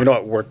much more. You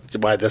know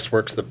why this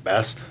works the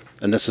best?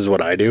 And this is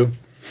what I do,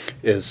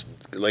 is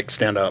like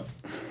stand up.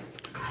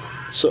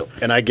 So,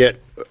 and I get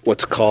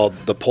what's called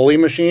the pulley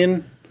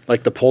machine,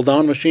 like the pull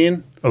down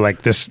machine.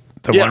 Like this,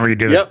 one where you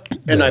do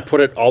and I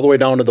put it all the way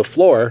down to the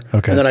floor.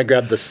 Okay. And then I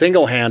grab the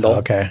single handle.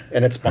 Okay.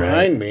 And it's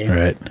behind me.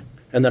 Right.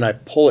 And then I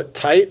pull it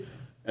tight,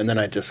 and then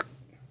I just.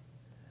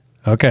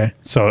 Okay.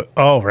 So,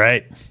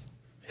 right.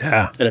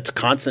 Yeah. And it's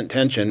constant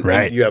tension.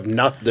 Right. You have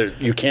nothing.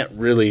 You can't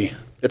really.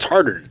 It's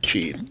harder to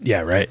cheat.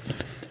 Yeah. Right.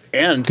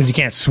 And because you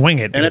can't swing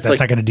it, and that's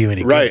not going to do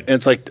any good. Right. And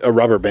it's like a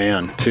rubber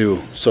band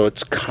too. So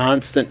it's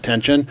constant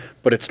tension,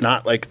 but it's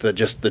not like the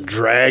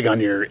drag on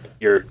your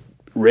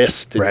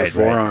wrist and your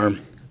forearm.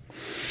 Right.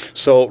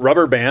 So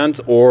rubber bands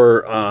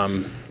or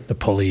the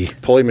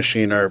pulley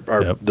machine are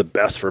the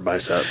best for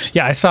biceps.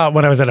 Yeah, I saw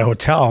when I was at a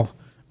hotel.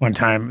 One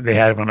time they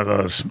had one of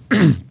those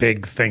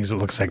big things that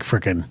looks like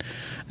freaking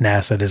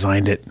NASA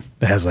designed it.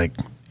 That has like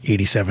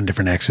 87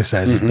 different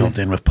exercises built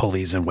in with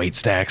pulleys and weight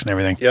stacks and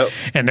everything. Yep.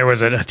 And there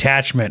was an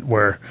attachment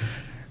where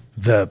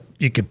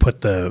you could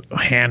put the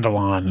handle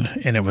on,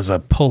 and it was a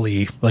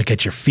pulley like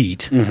at your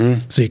feet,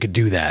 so you could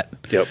do that.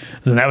 Yep.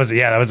 And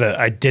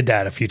I did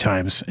that a few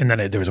times, and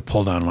then there was a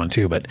pull down one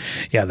too. But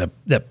yeah,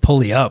 that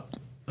pulley up,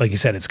 like you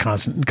said, it's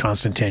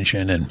constant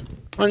tension,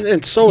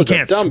 and so you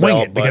can't swing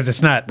it because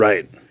it's not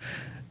right.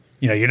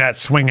 You're not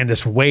swinging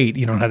this weight.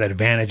 You don't have that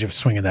advantage of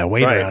swinging that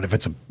weight around if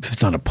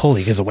it's on a pulley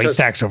because the weight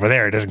stack's over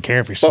there. It doesn't care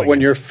if you're swinging. But when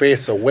you're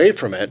face away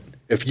from it,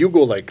 if you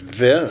go like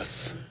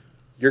this,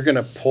 you're going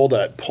to pull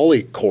that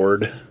pulley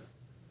cord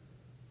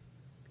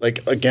like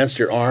against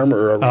your arm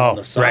or around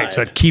the side. Right.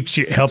 So it helps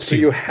you. So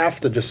you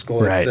have to just go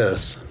like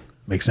this.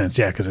 Makes sense.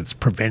 Yeah, because it's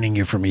preventing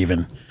you from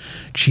even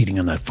cheating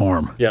on that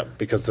form. Yeah,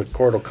 because the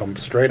cord will come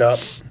straight up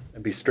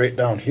and be straight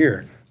down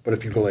here. But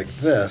if you go like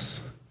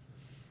this,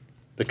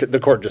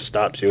 the cord just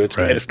stops you.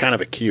 It's kind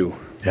of a cue.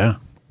 Yeah.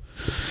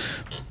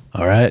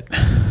 All right.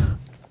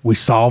 We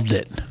solved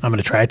it. I'm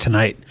going to try it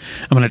tonight.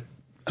 I'm going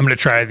to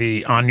try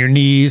the on your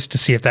knees to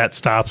see if that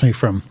stops me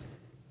from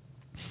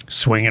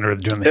swinging or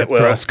doing the hip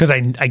thrust. Because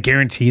I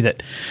guarantee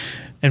that,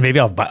 and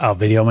maybe I'll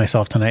video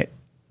myself tonight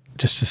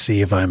just to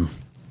see if I'm,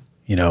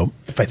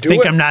 if I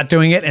think I'm not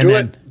doing it,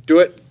 and do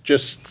it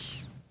just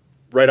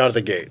right out of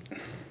the gate.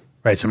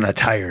 Right. So I'm not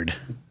tired.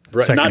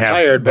 Right, not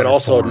tired, but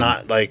also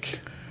not like.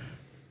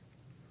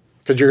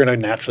 Because you're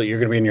going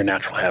to be in your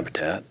natural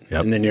habitat.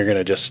 Yep. And then you're going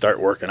to just start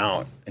working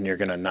out and you're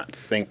going to not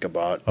think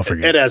about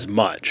forget it as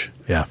much.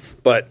 Yeah.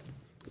 But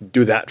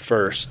do that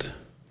first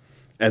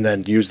and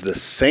then use the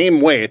same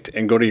weight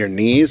and go to your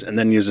knees and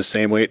then use the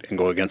same weight and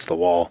go against the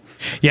wall.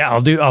 Yeah,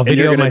 I'll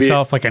video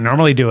myself like I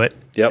normally do it.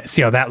 Yep.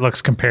 See how that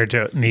looks compared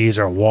to knees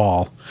or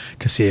wall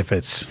to see if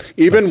it's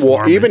even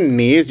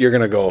knees. You're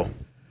gonna go.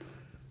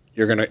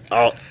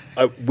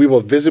 We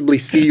will visibly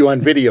see you on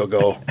video.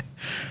 Go.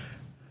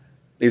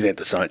 These ain't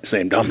the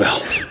same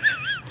dumbbells.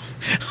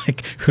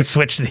 Like who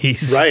switched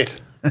these?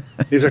 Right.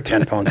 These are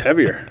 10 pounds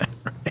heavier.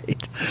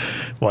 Right.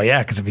 Well,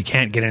 yeah, because if you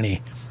can't get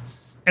any.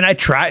 And I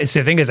try. See,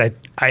 the thing is, I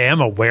am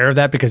aware of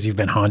that because you've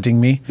been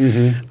haunting me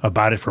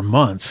about it for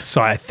months.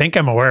 So I think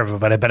I'm aware of it,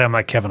 but I bet I'm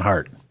like Kevin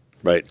Hart.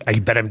 Right. I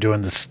bet I'm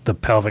doing the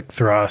pelvic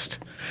thrust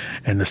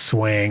and the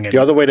swing. And the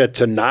other way to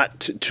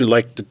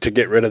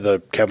get rid of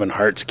the Kevin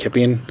Hart's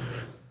kipping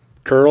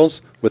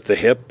curls with the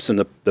hips and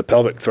the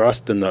pelvic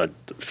thrust and the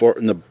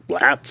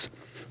lats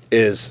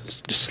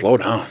is just slow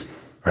down.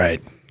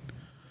 Right.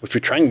 If you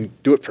try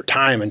and do it for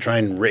time and try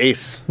and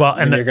race,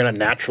 then you're going to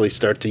naturally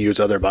start to use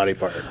other body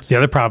parts. The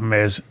other problem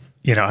is,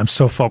 I'm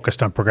so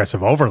focused on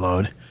progressive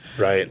overload,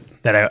 right,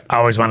 that I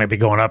always want to be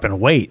going up in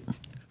weight,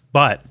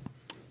 but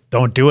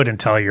don't do it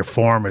until your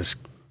form is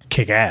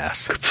kick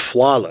ass,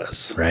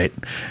 flawless, right?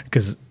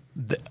 Because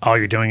all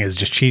you're doing is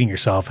just cheating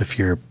yourself if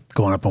you're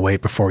going up in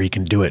weight before you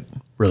can do it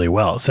really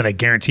well. So I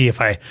guarantee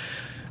if I,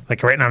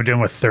 like right now, I'm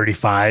doing with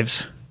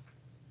 35s,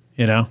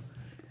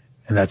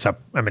 and that's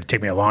up. I mean, it'd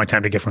take me a long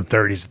time to get from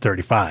 30s to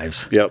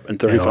 35s. Yep, and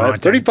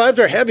 35s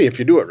are heavy if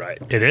you do it right.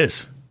 It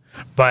is,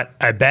 but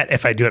I bet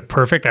if I do it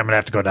perfect, I'm gonna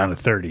have to go down to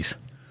 30s.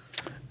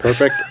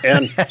 Perfect,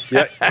 and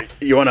yeah,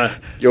 you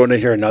wanna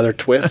hear another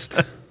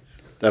twist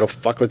that'll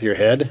fuck with your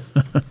head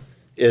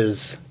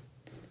is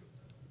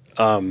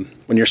when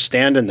you're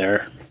standing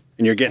there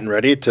and you're getting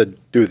ready to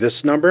do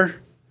this number,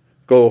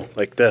 go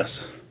like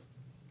this.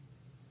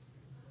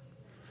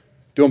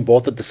 Do them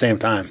both at the same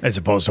time. As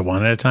opposed to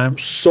one at a time?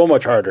 So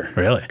much harder.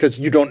 Really? Because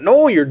you don't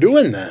know you're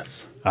doing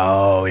this.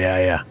 Oh,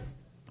 yeah.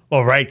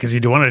 Well, right, because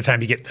you do one at a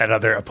time, you get that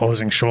other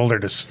opposing shoulder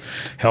to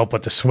help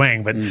with the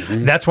swing. But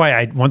that's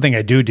why one thing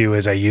I do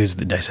is I use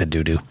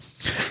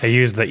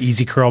the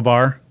Easy Curl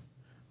bar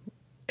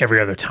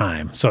every other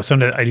time. So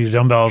sometimes I do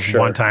dumbbells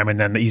one time and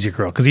then the Easy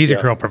Curl, because Easy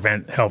Curl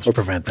helps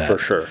prevent that. For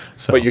sure.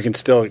 So, but you can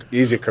still,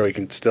 Easy Curl, you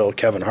can still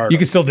Kevin Hart. You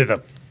can still do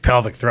the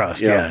pelvic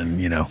thrust, and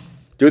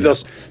do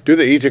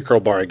the Easy Curl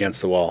bar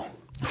against the wall.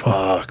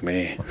 Fuck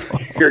me.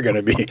 You're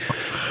gonna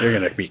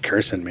be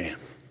cursing me.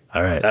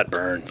 All right. That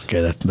burns.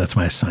 Okay, that's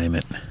my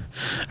assignment. All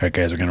right,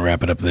 guys, we're gonna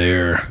wrap it up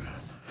there.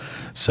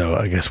 So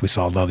I guess we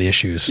solved all the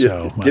issues.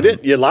 So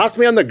you lost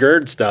me on the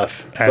GERD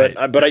stuff,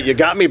 but you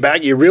got me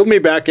back. You reeled me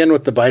back in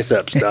with the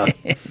bicep stuff.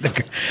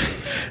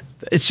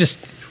 It's just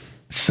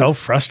so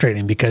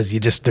frustrating because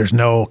there's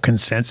no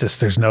consensus.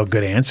 There's no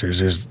good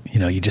answers.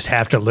 You just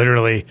have to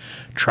literally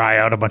try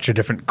out a bunch of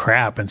different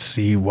crap and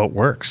see what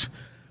works.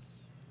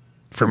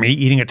 For me,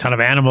 eating a ton of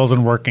animals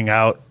and working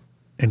out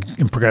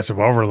in progressive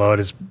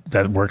overload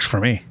that works for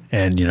me.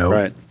 And,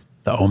 right.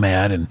 The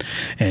OMAD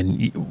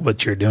and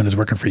what you're doing is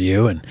working for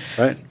you. And,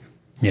 right.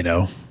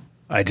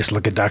 I just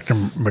look at Dr.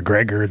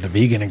 McGregor, the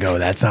vegan, and go,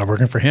 that's not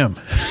working for him.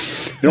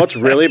 You know what's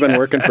really been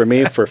working for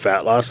me for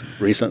fat loss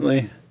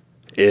recently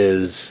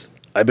is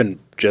I've been,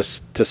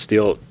 just to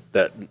steal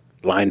that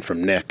line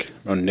from Nick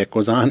when Nick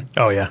was on.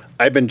 Oh, yeah.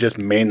 I've been just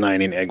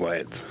mainlining egg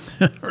whites.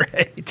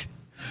 Right.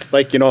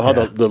 Like, how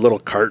the little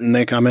carton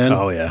they come in?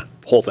 Oh, yeah.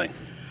 Whole thing.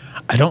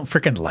 I don't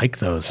freaking like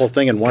those. Whole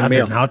thing in one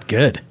meal. They're not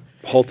good.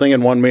 Whole thing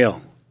in one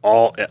meal.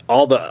 All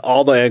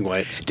the egg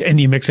whites. And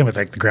you mix them with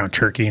like the ground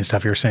turkey and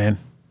stuff you were saying?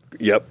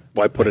 Yep.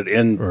 Well, I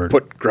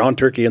put ground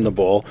turkey in the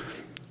bowl,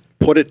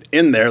 put it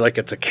in there like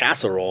it's a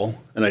casserole,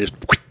 and I just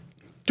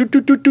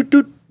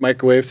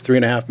microwave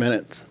 3.5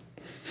 minutes.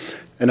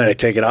 And then I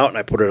take it out and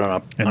I put it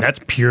on And that's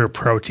pure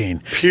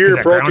protein.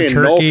 Pure protein,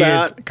 no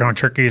fat. Ground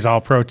turkey is all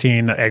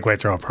protein. The egg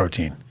whites are all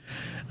protein.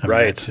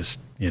 Right. It's just,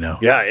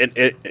 Yeah,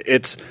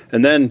 it's,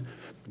 and then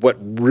what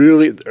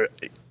really,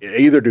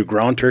 either do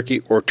ground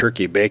turkey or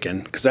turkey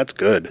bacon, because that's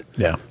good.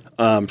 Yeah.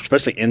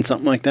 Especially in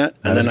something like that.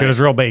 Not as good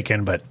as real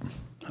bacon, but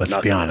let's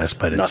be honest.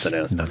 But nothing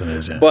is. Nothing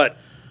is, yeah. But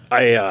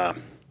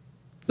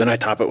then I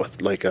top it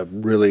with like a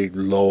really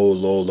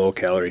low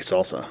calorie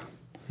salsa.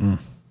 Mm.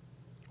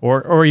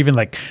 Or even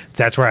like,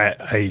 that's where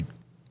I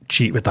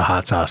cheat with the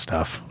hot sauce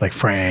stuff, like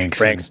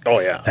Frank's. Oh,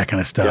 yeah. That kind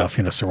of stuff,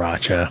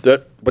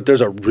 sriracha. But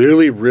there's a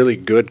really, really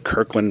good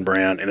Kirkland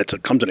brand, and it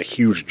comes in a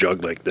huge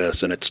jug like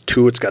this, and it's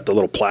got the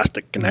little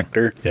plastic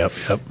connector.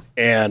 Yep.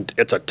 And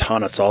it's a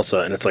ton of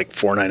salsa, and it's like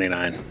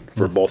 $4.99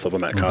 for both of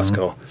them at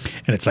Costco.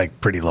 And it's like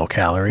pretty low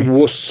calorie.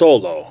 Well, so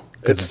low.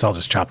 Because it's all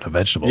just chopped up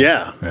vegetables.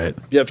 Yeah. Right.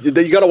 Yeah.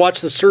 You got to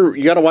watch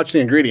the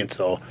ingredients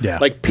though. Yeah.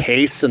 Like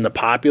Pace and the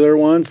popular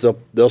ones,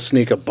 they'll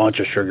sneak a bunch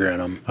of sugar in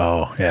them.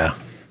 Oh yeah.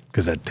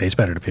 Because that tastes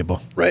better to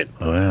people. Right.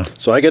 Oh yeah.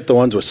 So I get the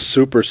ones with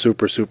super,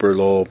 super, super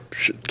low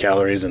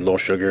calories and low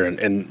sugar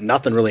and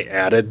nothing really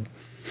added.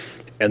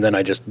 And then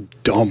I just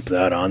dump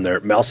that on there.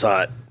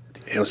 Melsat,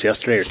 it was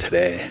yesterday or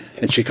today,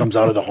 and she comes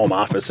out of the home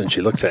office and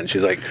she looks at it and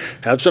she's like,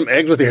 "Have some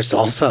eggs with your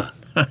salsa."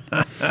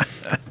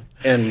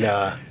 And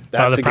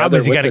the problem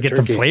is you got to get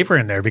some flavor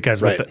in there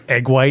because with the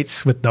egg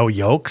whites with no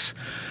yolks,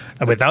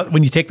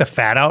 when you take the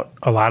fat out,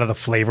 a lot of the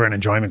flavor and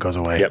enjoyment goes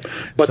away. Yep.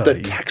 But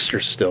the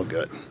texture's still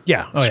good.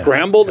 Yeah.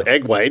 Scrambled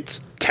egg whites,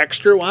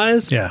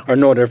 texture-wise, are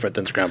no different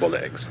than scrambled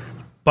eggs.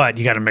 But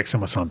you got to mix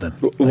them with something.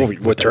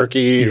 With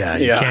turkey. Yeah,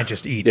 you can't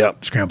just eat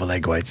scrambled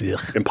egg whites. Ugh.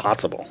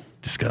 Impossible.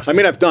 Disgusting. I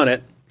mean, I've done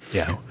it.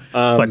 Yeah.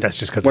 But that's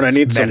just because when I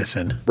need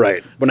medicine.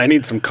 When I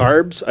need some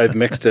carbs, I've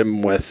mixed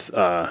them with...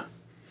 I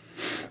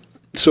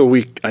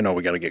know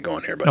we got to get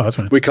going here, but that's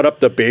fine. We cut up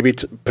the baby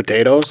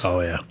potatoes.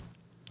 Oh, yeah.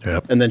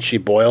 Yep. And then she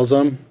boils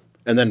them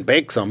and then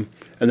bakes them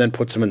and then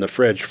puts them in the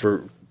fridge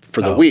for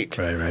the week.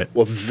 Right.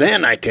 Well,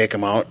 then I take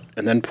them out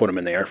and then put them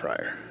in the air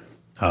fryer.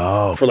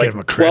 Oh. For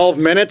like 12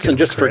 minutes and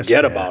just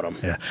forget about them.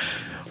 Yeah.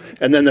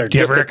 And then they're Do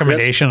you have a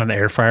recommendation on the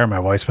air fryer? My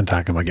wife's been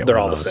talking about getting They're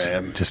one all of the those.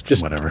 same.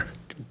 Just whatever.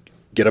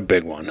 Get a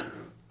big one.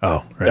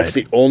 Oh, right. That's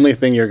the only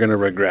thing you're going to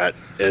regret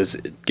is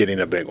getting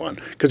a big one.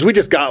 Because we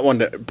just got one.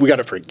 We got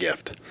it for a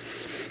gift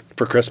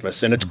for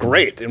Christmas. And it's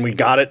great. And we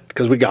got it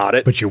because we got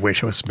it. But you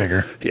wish it was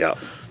bigger. Yeah.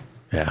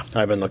 Yeah.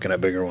 I've been looking at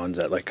bigger ones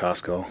at like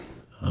Costco.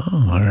 Oh,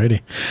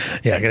 alrighty.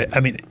 Yeah. I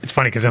mean, it's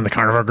funny because in the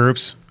carnivore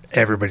groups,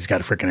 everybody's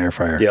got a freaking air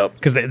fryer. Yep.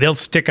 Because they'll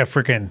stick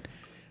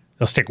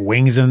they'll stick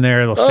wings in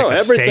there. They'll stick a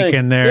steak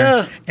in there.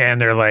 Yeah. And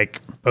they're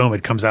like, boom,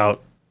 it comes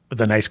out with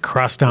a nice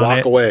crust on it.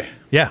 Walk away.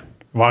 Yeah.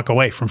 Walk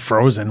away from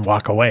frozen,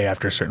 walk away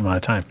after a certain amount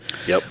of time.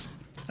 Yep.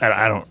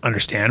 I don't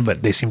understand,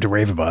 but they seem to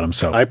rave about them.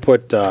 So I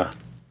put,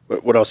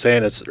 what I was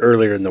saying is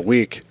earlier in the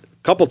week,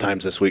 a couple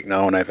times this week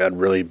now, and I've had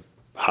really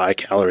high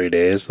calorie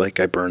days. Like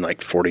I burn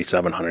like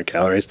 4,700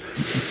 calories,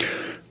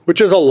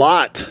 which is a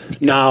lot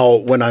now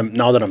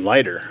that I'm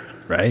lighter.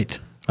 Right.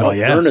 I don't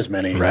burn as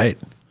many. Right.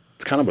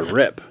 It's kind of a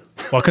rip.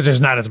 Well, because there's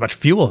not as much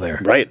fuel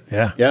there. Right.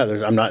 Yeah.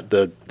 Yeah. I'm not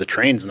the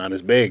train's not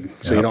as big,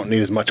 so you don't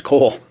need as much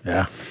coal.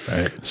 Yeah.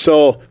 Right.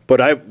 So,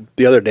 but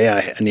the other day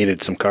I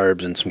needed some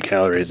carbs and some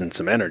calories and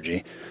some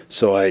energy,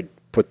 so I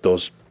put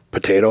those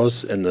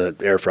potatoes in the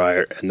air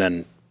fryer and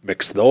then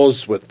mixed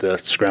those with the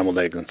scrambled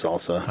eggs and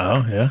salsa.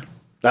 Oh yeah.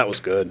 That was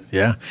good.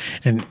 Yeah.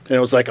 And it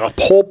was like a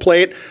whole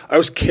plate. I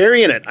was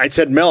carrying it. I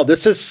said, Mel,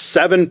 this is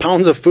 7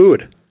 pounds of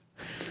food.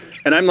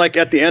 And I'm like,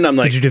 at the end, I'm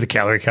like, did you do the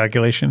calorie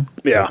calculation?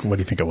 Yeah. What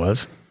do you think it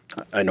was?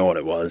 I know what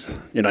it was.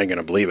 You're not going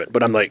to believe it.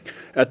 But I'm like,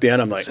 at the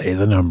end, I'm like, say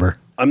the number.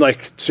 I'm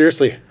like,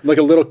 seriously, I'm like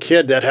a little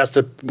kid that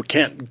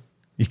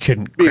you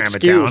couldn't be cram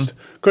excused. it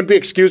down. Couldn't be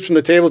excused from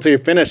the table till you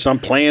finish. So I'm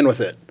playing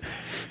with it.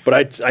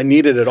 But I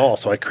needed it all.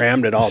 So I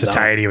crammed it all down.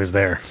 Satiety was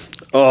there.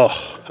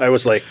 Oh, I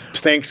was like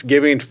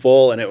Thanksgiving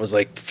full, and it was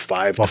like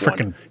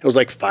 520. It was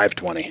like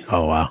 520.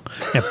 Oh wow!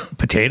 Yeah,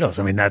 potatoes.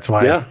 I mean, that's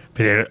why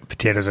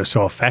potatoes are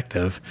so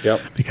effective.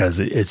 Yep. Because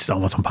it's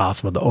almost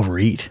impossible to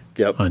overeat.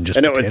 Yep. On just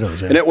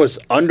potatoes. And it was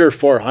under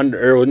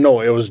 400. Or no,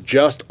 it was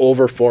just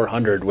over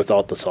 400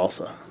 without the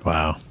salsa.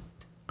 Wow.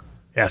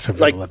 Yeah. So if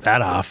you let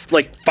that off,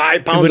 like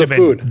 5 pounds of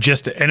food,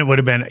 and it would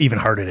have been even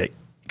harder to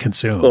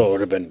consume. Oh, it would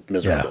have been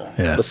miserable.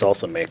 Yeah. The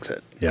salsa makes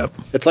it. Yep.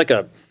 It's like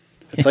a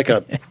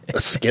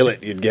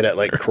skillet you'd get at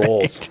like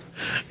Kroll's. Right.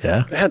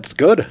 Yeah. That's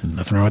good.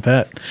 Nothing wrong with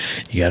that.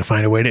 You got to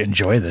find a way to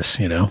enjoy this,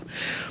 All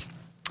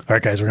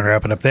right, guys, we're going to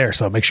wrap it up there.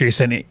 So make sure you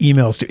send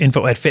emails to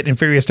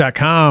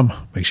info@fitandfurious.com.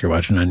 Make sure you're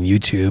watching on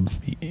YouTube.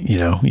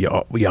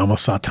 We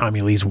almost saw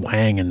Tommy Lee's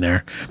wang in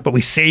there, but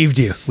we saved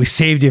you. We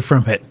saved you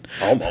from it.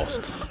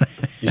 Almost.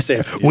 You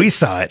saved. We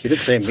saw it. You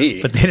didn't say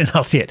me. But they didn't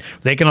all see it.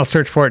 They can all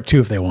search for it, too,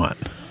 if they want.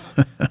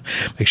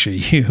 Make sure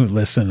you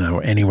listen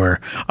anywhere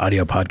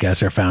audio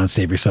podcasts are found.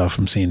 Save yourself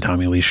from seeing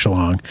Tommy Lee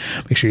Schlong.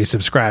 Make sure you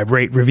subscribe,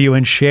 rate, review,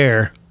 and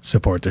share.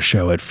 Support the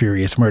show at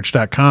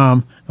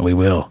FuriousMerch.com. And we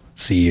will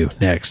see you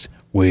next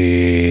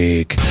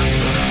week.